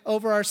payment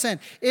over our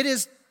sin. It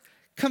is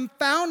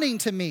confounding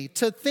to me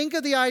to think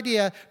of the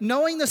idea,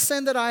 knowing the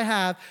sin that I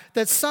have,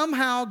 that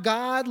somehow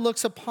God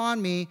looks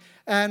upon me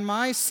and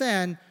my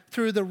sin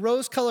through the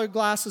rose-colored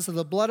glasses of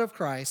the blood of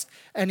Christ,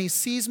 and he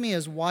sees me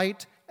as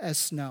white as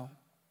snow.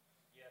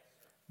 Yes.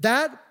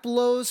 That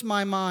blows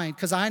my mind,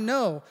 because I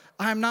know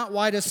I'm not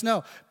white as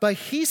snow, but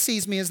he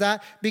sees me as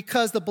that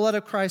because the blood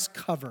of Christ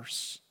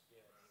covers.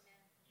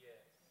 Yes.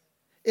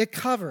 It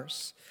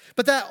covers.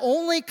 But that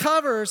only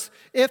covers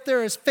if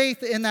there is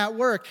faith in that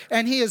work,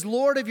 and he is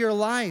Lord of your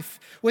life.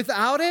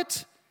 Without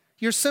it,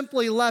 you're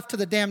simply left to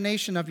the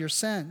damnation of your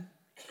sin.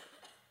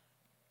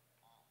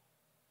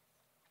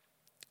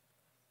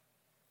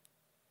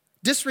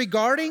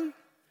 Disregarding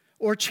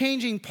or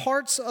changing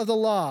parts of the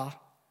law,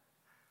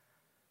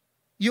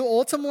 you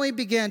ultimately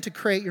begin to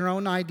create your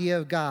own idea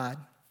of God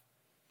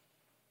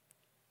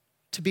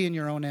to be in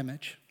your own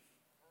image.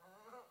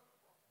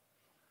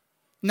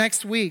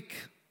 Next week,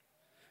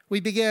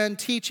 we begin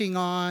teaching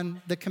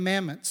on the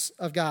commandments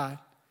of God.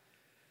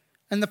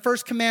 And the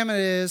first commandment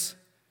is,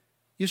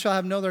 you shall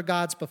have no other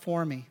gods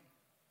before me.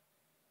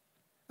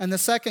 And the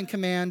second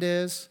command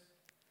is,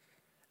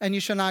 and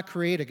you shall not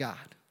create a God.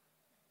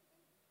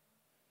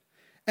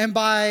 And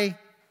by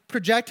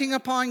projecting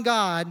upon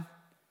God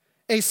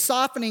a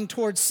softening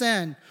towards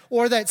sin,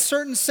 or that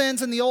certain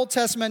sins in the Old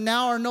Testament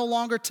now are no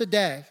longer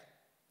today,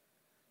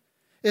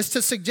 is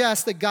to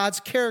suggest that God's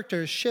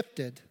character is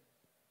shifted.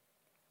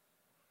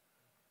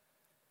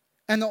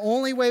 And the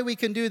only way we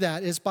can do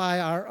that is by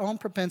our own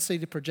propensity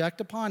to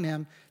project upon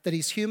him that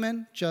he's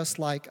human just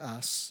like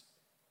us.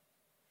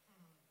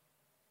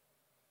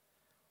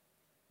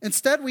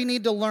 Instead, we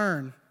need to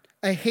learn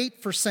a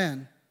hate for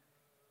sin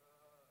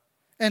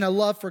and a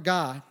love for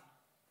God.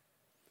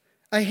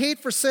 A hate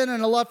for sin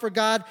and a love for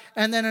God,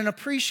 and then an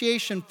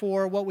appreciation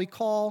for what we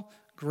call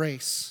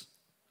grace.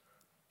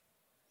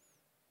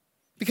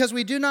 Because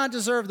we do not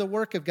deserve the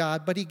work of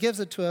God, but he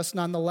gives it to us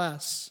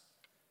nonetheless.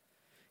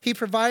 He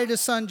provided his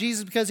son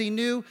Jesus because he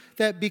knew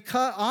that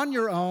because on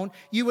your own,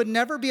 you would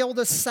never be able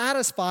to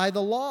satisfy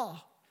the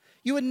law.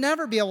 You would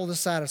never be able to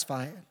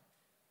satisfy it.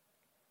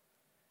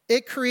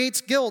 It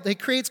creates guilt. It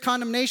creates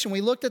condemnation. We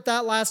looked at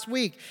that last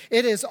week.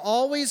 It is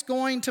always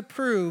going to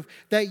prove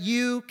that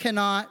you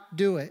cannot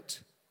do it.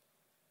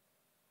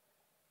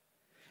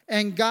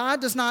 And God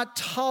does not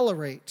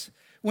tolerate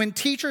when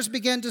teachers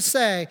begin to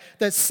say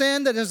that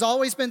sin that has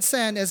always been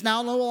sin is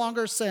now no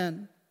longer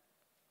sin.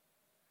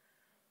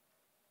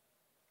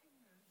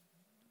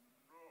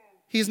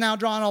 He's now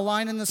drawn a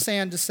line in the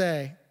sand to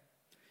say,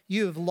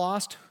 you have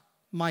lost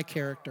my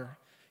character.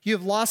 You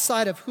have lost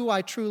sight of who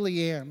I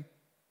truly am.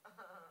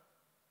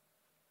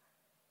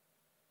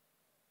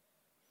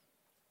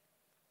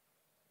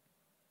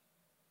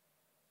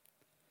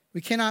 We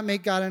cannot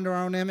make God into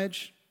our own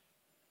image,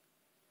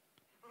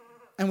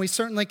 and we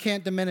certainly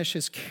can't diminish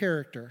his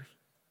character.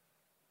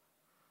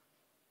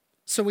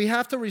 So we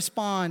have to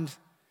respond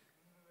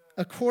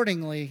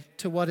accordingly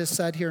to what is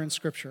said here in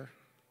Scripture.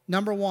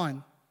 Number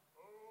one,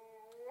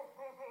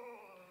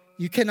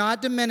 you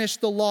cannot diminish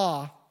the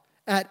law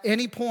at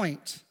any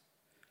point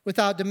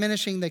without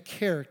diminishing the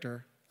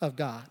character of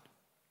God.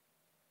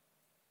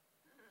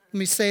 Let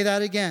me say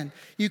that again.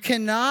 You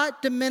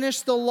cannot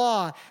diminish the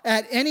law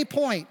at any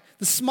point,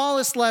 the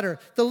smallest letter,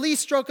 the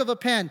least stroke of a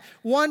pen,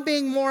 one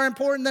being more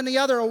important than the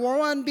other, or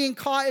one being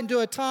caught into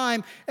a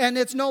time and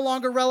it's no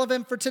longer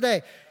relevant for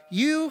today.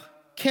 You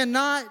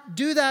cannot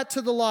do that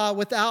to the law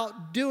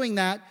without doing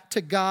that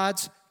to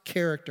God's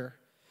character.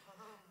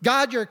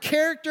 God, your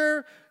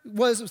character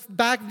was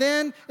back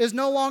then is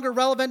no longer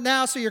relevant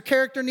now, so your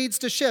character needs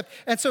to shift.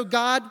 And so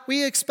God,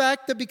 we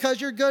expect that because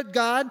you're good,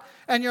 God,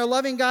 and you're a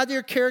loving God,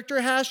 your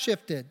character has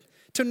shifted.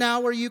 to now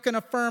where you can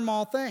affirm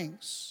all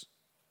things.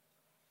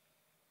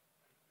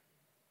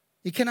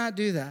 You cannot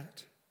do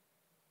that.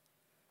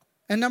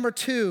 And number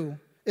 2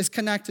 is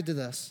connected to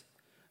this.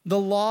 The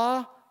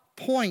law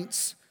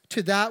points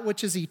to that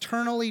which is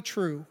eternally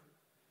true.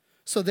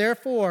 So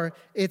therefore,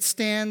 it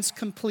stands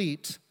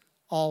complete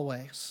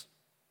always.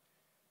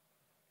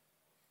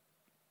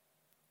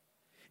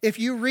 If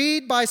you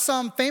read by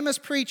some famous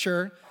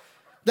preacher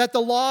that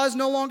the law is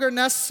no longer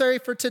necessary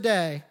for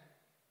today,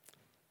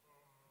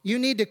 you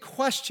need to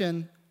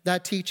question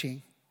that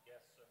teaching.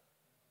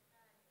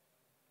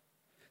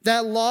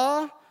 That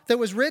law that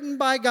was written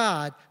by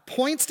God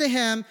points to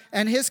him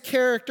and his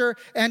character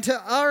and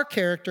to our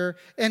character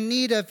in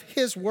need of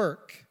his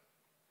work.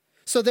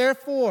 So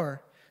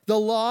therefore, the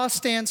law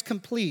stands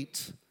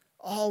complete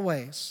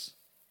always.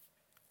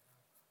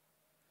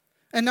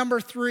 And number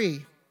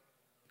 3,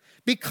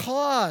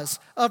 because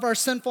of our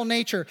sinful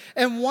nature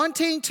and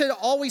wanting to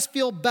always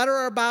feel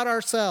better about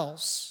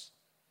ourselves,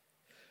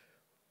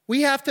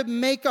 we have to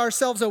make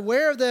ourselves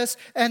aware of this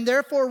and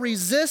therefore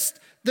resist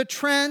the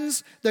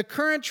trends, the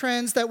current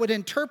trends that would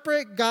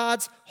interpret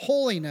God's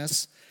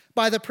holiness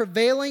by the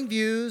prevailing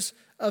views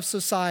of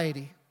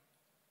society.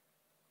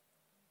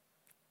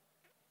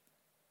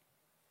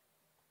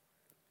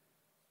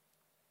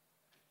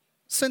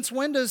 Since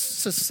when does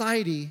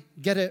society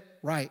get it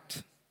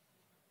right?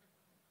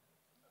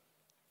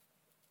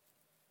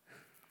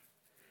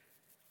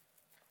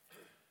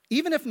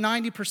 Even if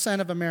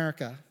 90% of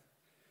America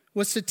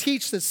was to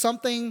teach that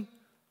something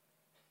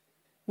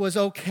was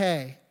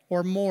okay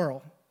or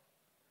moral,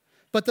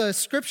 but the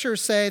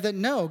scriptures say that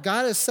no,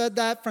 God has said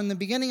that from the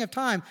beginning of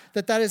time,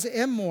 that that is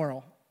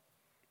immoral.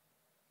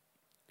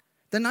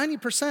 The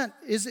 90%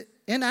 is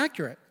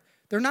inaccurate.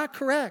 They're not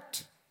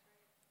correct.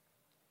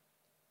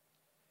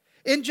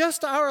 In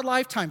just our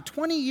lifetime,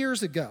 20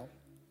 years ago,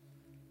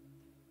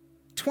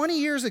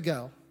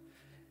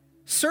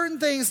 certain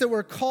things that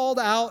were called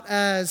out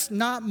as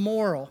not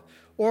moral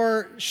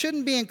or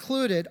shouldn't be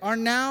included are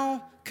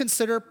now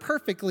considered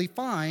perfectly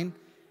fine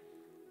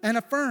and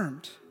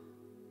affirmed.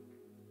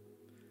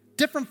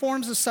 Different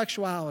forms of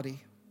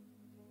sexuality.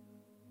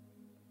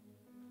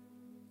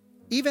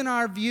 Even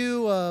our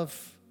view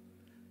of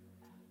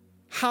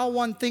how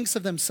one thinks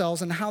of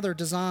themselves and how they're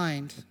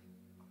designed.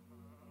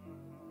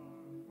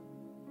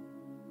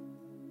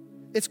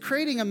 It's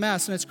creating a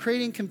mess and it's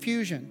creating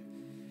confusion.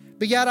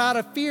 But yet out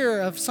of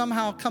fear of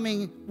somehow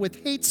coming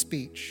with hate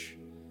speech,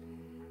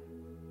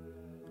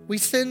 we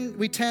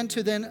tend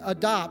to then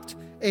adopt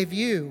a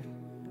view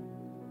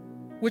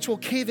which will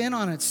cave in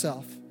on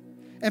itself.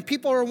 And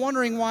people are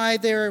wondering why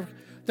they're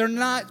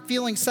not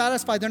feeling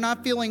satisfied, they're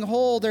not feeling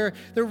whole, they're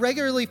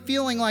regularly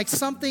feeling like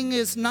something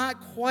is not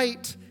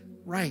quite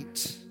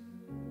right.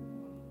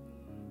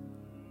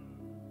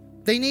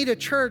 They need a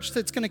church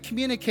that's going to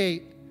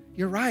communicate,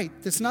 you're right,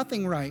 there's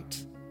nothing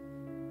right.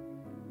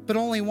 But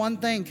only one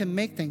thing can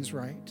make things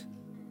right.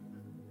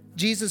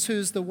 Jesus,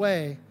 who's the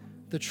way,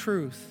 the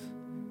truth,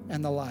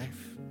 and the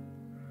life.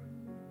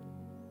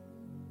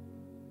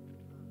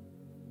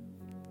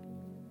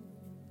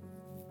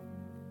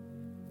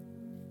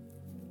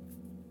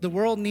 The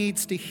world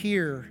needs to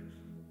hear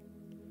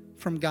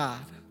from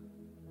God,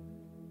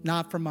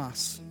 not from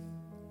us.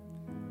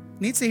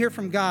 It needs to hear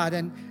from God.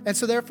 And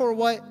so therefore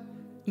what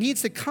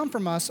needs to come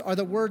from us are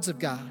the words of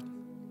God.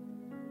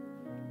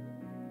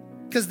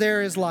 Because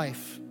there is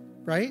life,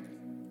 right?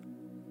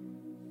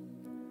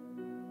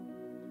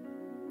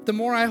 The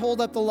more I hold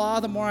up the law,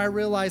 the more I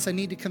realize I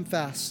need to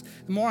confess.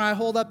 The more I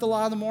hold up the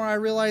law, the more I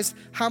realize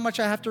how much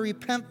I have to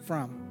repent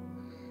from.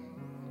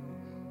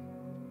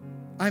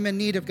 I'm in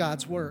need of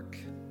God's work.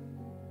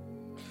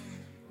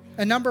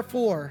 And number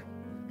 4,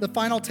 the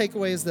final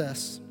takeaway is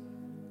this.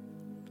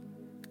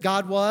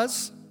 God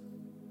was,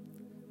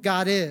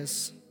 God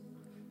is,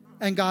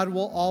 and God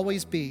will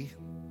always be,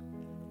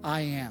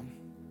 I am.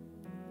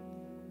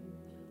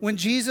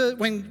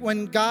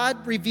 When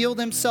God revealed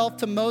himself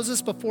to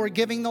Moses before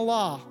giving the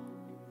law,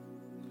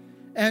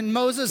 and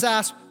Moses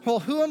asked, well,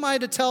 who am I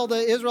to tell the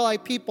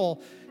Israelite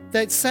people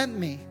that sent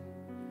me?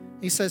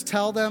 He says,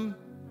 tell them,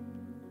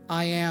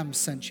 I am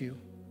sent you.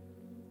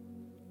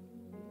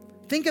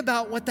 Think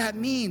about what that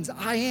means.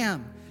 I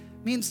am.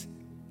 It means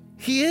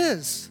he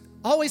is,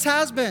 always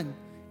has been,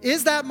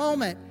 is that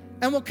moment,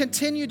 and will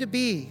continue to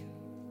be.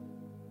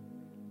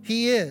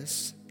 He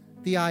is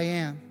the I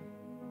am.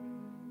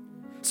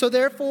 So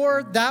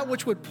therefore, that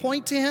which would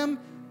point to him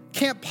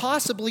can't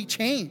possibly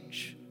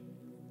change.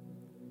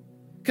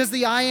 Because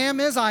the I am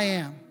is I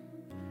am.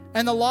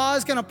 And the law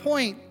is going to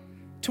point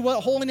to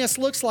what holiness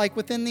looks like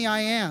within the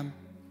I am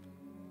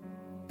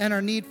and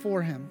our need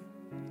for him.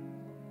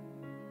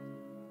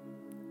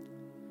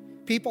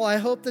 People, I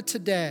hope that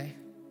today,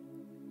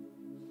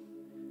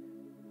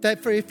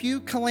 if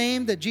you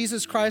claim that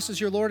Jesus Christ is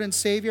your Lord and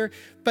Savior,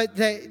 but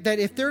that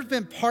if there have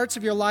been parts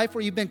of your life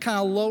where you've been kind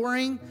of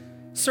lowering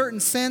certain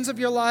sins of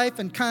your life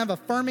and kind of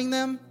affirming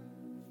them,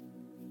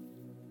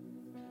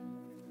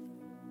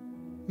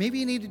 maybe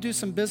you need to do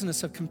some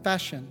business of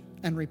confession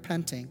and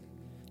repenting,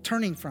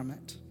 turning from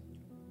it.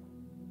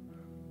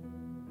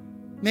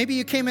 Maybe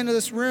you came into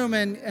this room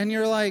and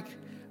you're like,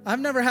 I've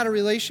never had a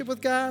relationship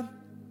with God.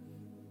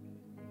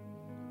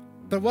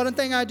 But one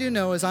thing I do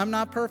know is I'm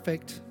not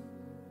perfect.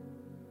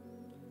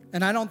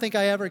 And I don't think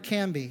I ever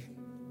can be.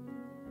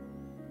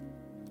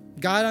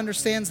 God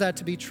understands that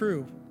to be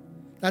true.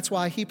 That's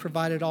why he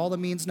provided all the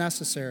means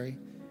necessary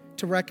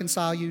to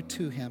reconcile you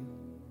to him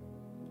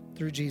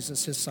through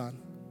Jesus, his son.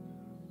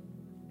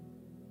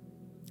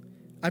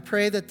 I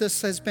pray that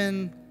this has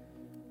been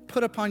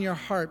put upon your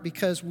heart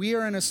because we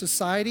are in a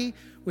society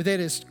where it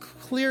is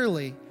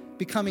clearly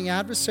becoming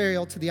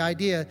adversarial to the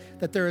idea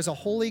that there is a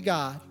holy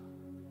God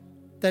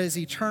that is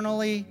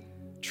eternally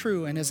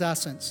true in his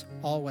essence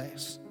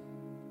always.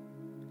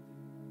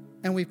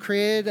 And we've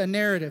created a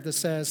narrative that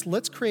says,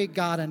 let's create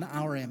God in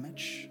our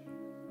image.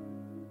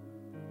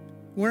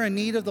 We're in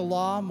need of the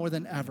law more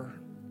than ever.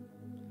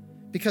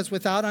 Because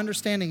without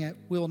understanding it,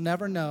 we will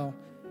never know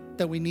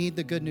that we need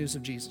the good news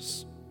of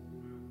Jesus.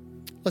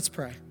 Let's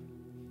pray.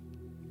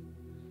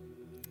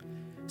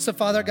 So,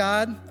 Father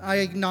God, I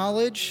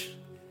acknowledge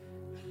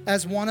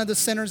as one of the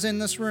sinners in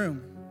this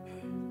room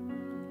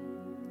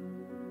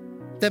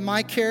that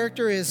my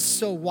character is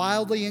so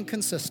wildly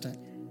inconsistent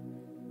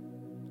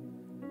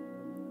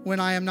when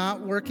I am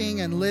not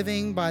working and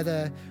living by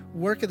the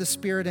work of the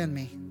Spirit in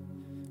me,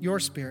 your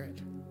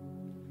Spirit,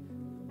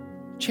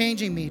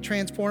 changing me,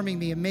 transforming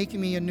me, and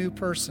making me a new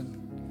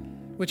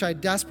person, which I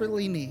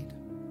desperately need.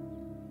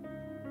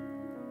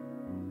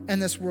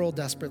 And this world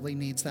desperately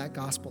needs that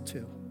gospel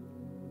too.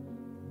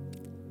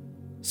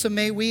 So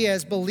may we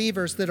as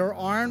believers that are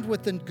armed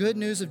with the good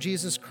news of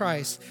Jesus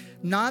Christ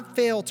not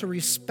fail to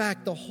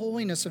respect the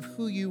holiness of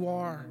who you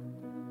are,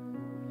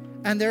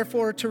 and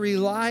therefore to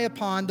rely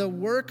upon the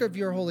work of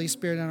your Holy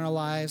Spirit in our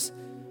lives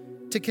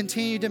to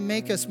continue to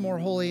make us more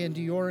holy into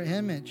your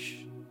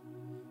image.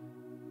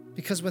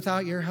 Because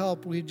without your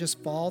help, we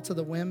just fall to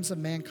the whims of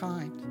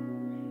mankind.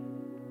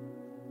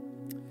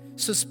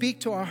 So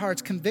speak to our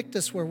hearts, convict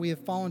us where we have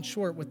fallen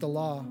short with the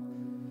law.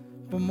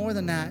 But more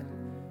than that,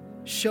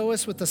 show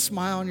us with a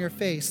smile on your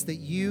face that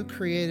you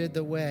created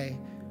the way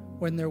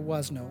when there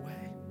was no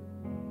way.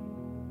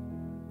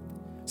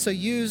 So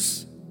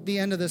use the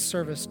end of this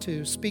service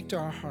to speak to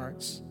our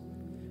hearts,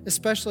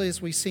 especially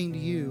as we sing to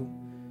you,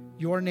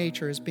 your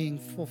nature is being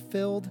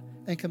fulfilled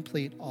and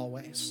complete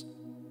always.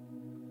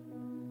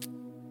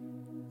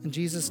 In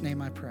Jesus'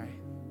 name I pray.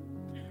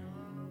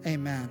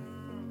 Amen.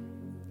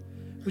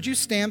 Would you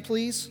stand,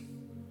 please?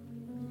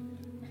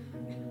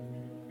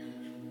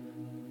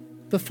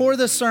 Before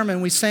this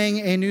sermon, we sang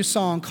a new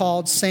song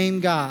called Same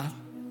God.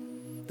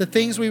 The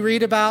things we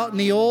read about in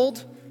the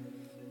Old,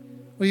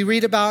 we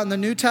read about in the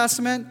New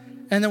Testament,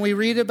 and then we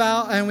read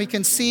about and we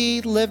can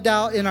see lived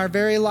out in our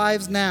very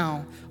lives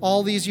now,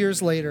 all these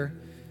years later,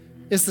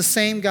 is the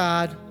same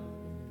God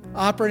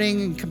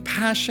operating in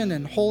compassion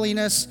and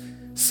holiness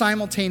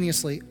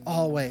simultaneously,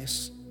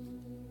 always.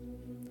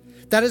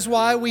 That is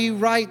why we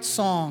write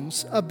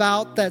songs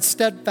about that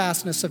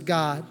steadfastness of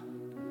God.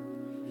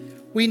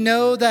 We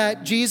know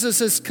that Jesus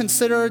is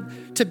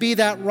considered to be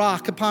that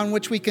rock upon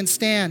which we can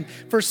stand.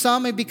 For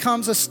some, it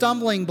becomes a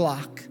stumbling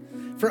block.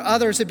 For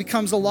others, it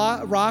becomes a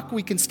rock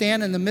we can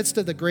stand in the midst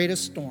of the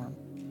greatest storm.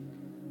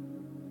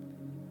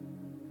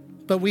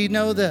 But we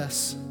know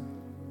this,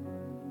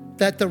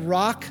 that the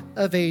rock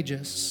of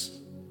ages,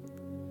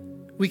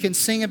 we can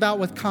sing about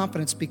with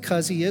confidence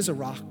because he is a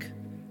rock,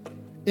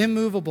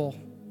 immovable,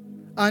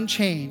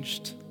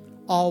 unchanged,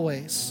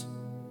 always.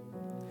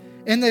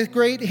 In the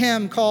great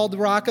hymn called The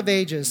Rock of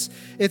Ages,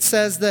 it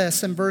says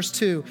this in verse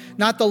 2,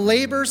 "Not the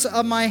labors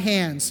of my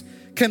hands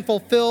can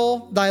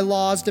fulfill thy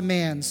law's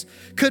demands.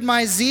 Could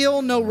my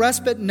zeal no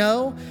respite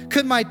know?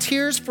 Could my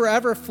tears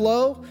forever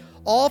flow?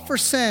 All for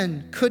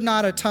sin could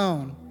not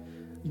atone.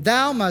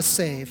 Thou must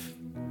save,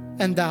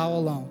 and thou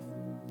alone."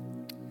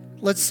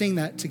 Let's sing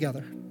that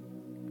together.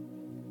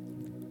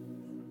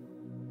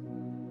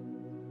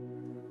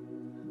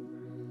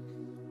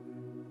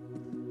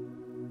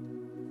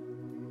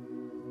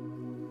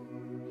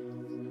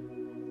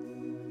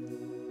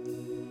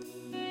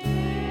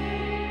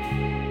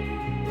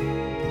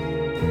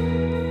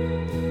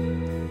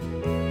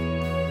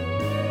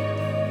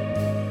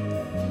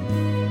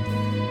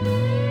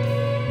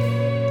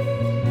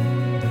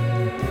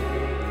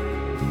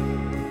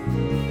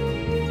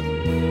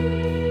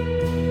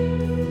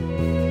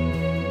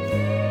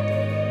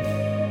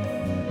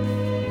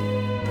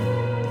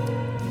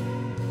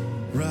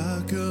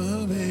 Rock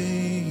of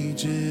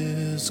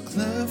ages,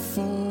 cleft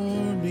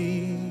for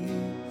me.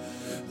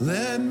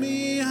 Let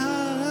me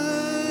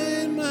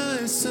hide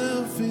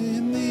myself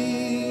in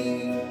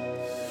thee.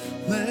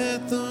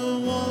 Let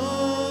the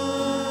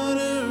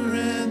water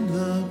and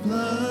the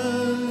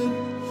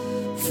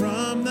blood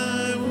from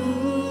thy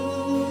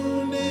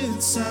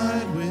wounded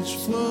side which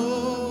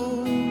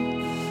flow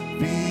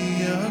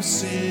be of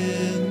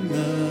sin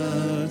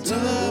the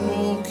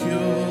double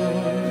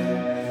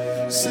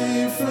cure.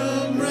 Save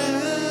from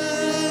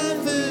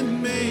wrath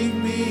and make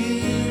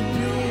me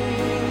pure.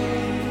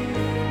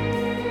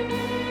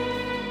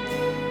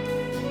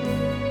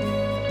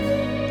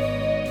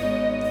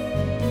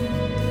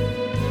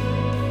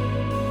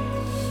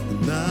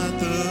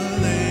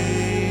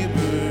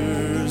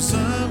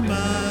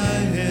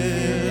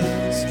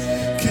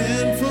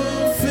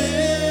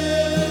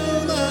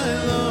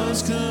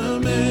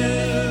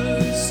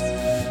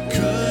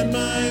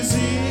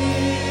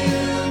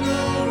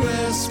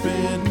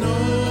 been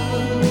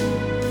known.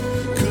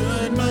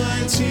 Could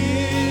my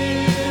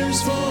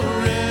tears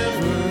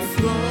forever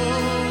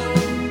flow?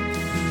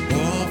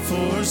 All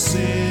for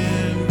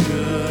sin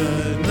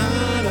could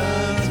not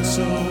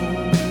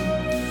atone.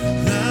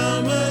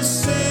 Thou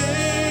must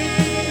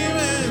save,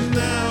 and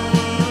thou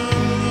alone.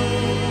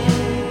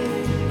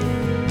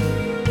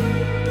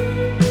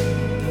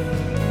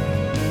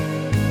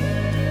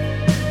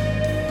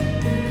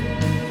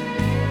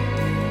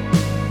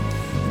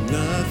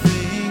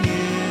 Nothing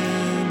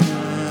in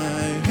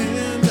my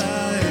hand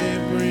I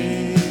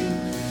bring,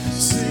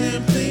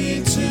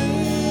 simply to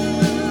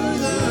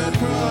the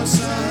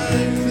cross I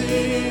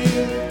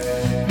cling.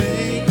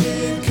 Make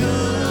it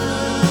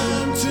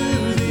come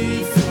to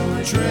thee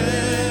for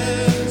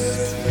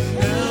trust.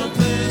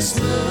 Helpless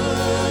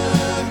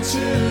look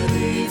to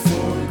thee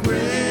for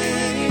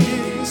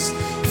grace.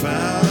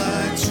 Foul I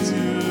to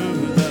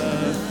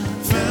the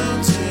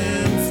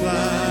fountain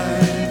fly.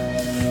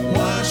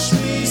 Wash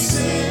me,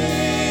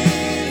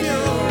 Savior,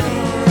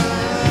 or I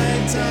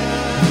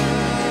die.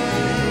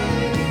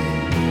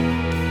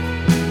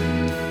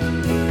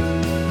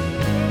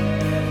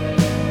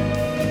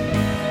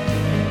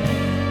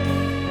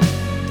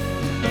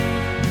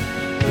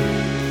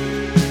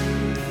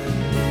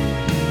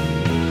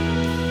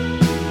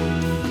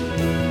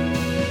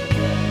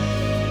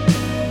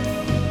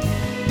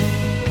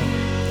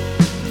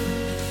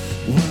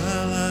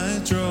 While I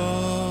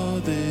draw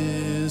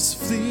this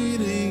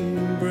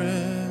fleeting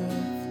breath,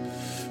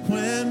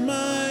 when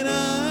mine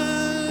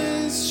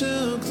eyes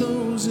shall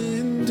close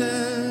in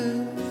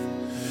death,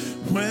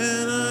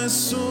 when I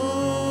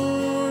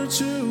soar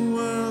to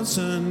worlds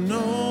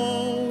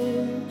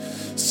unknown,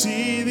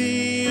 see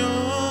thee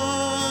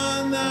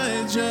on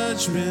thy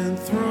judgment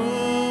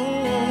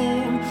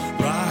throne,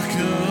 rock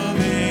of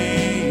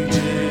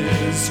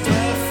ages,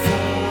 cleft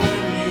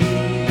for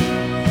me.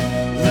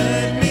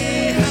 Let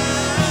me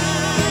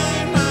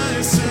hide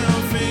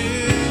myself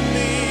in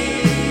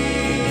thee.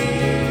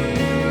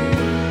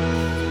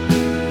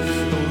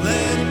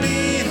 Let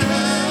me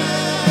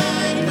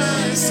hide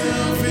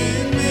myself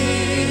in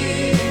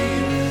thee.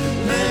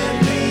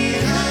 Let me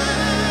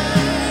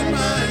hide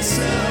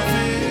myself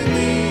in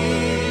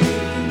thee.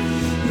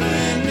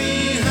 Let me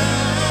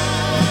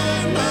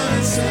hide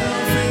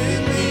myself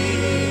in thee.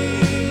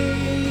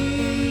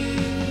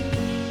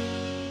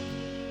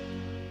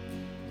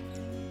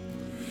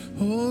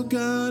 Oh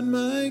God,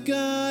 my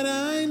God,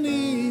 I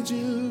need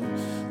you.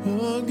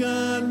 Oh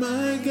God,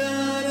 my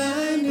God,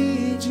 I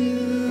need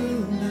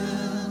you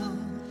now.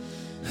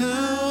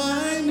 How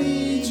I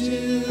need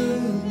you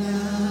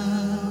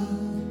now.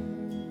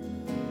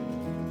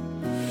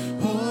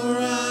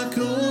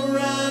 Oh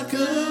rock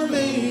of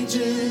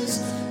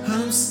ages,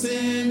 I'm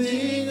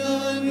standing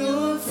on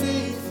your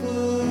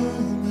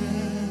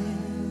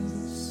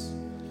faithfulness.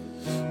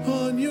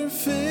 On your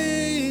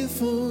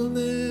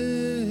faithfulness.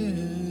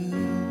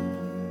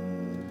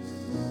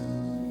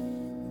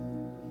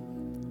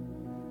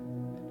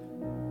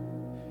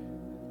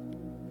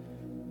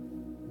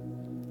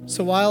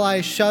 So while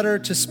I shudder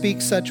to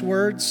speak such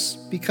words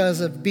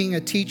because of being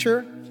a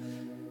teacher,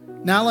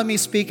 now let me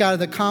speak out of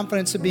the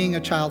confidence of being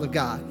a child of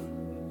God.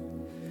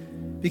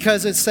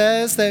 Because it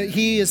says that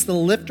He is the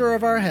lifter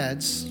of our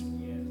heads.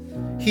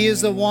 He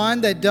is the one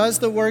that does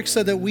the work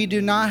so that we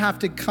do not have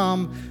to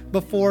come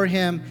before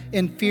Him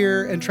in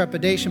fear and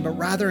trepidation, but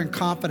rather in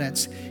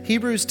confidence.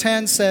 Hebrews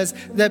 10 says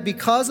that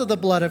because of the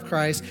blood of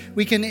Christ,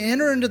 we can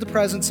enter into the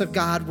presence of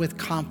God with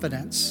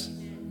confidence.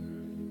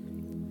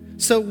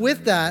 So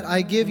with that,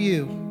 I give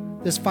you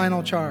this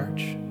final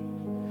charge.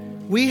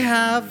 We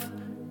have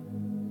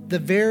the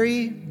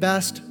very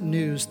best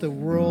news the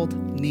world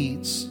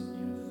needs.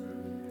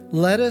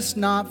 Let us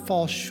not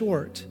fall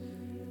short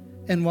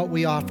in what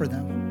we offer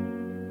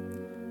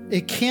them.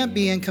 It can't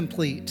be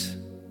incomplete.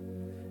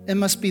 It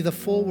must be the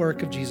full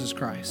work of Jesus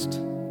Christ.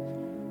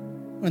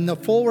 And the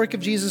full work of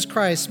Jesus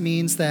Christ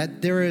means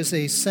that there is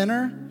a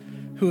sinner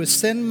who has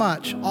sinned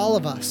much, all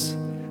of us,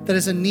 that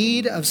is in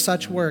need of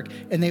such work.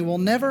 And they will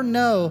never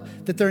know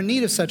that they're in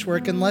need of such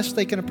work unless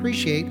they can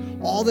appreciate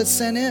all that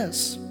sin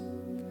is.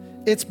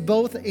 It's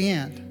both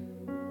and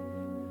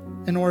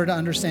in order to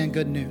understand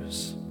good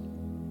news.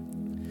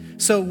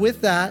 So with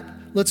that,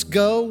 let's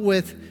go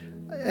with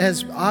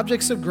as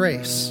objects of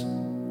grace,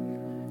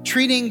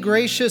 treating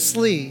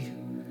graciously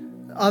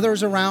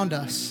others around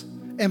us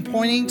and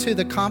pointing to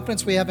the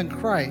confidence we have in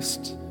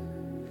Christ.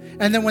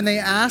 And then when they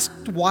ask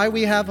why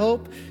we have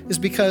hope, is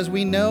because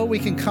we know we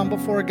can come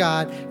before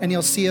God and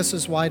He'll see us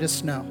as white as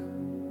snow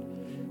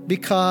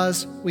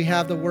because we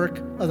have the work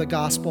of the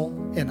gospel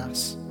in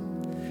us.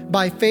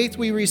 By faith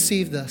we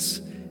receive this.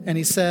 And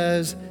He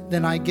says,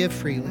 then I give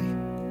freely.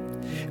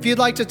 If you'd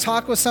like to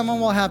talk with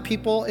someone, we'll have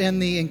people in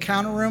the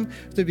encounter room.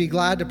 They'd be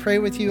glad to pray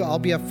with you. I'll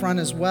be up front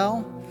as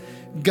well.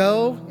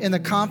 Go in the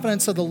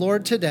confidence of the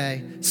Lord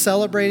today,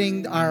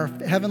 celebrating our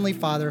Heavenly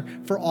Father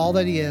for all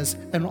that He is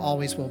and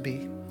always will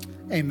be.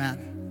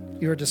 Amen.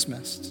 You are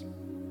dismissed.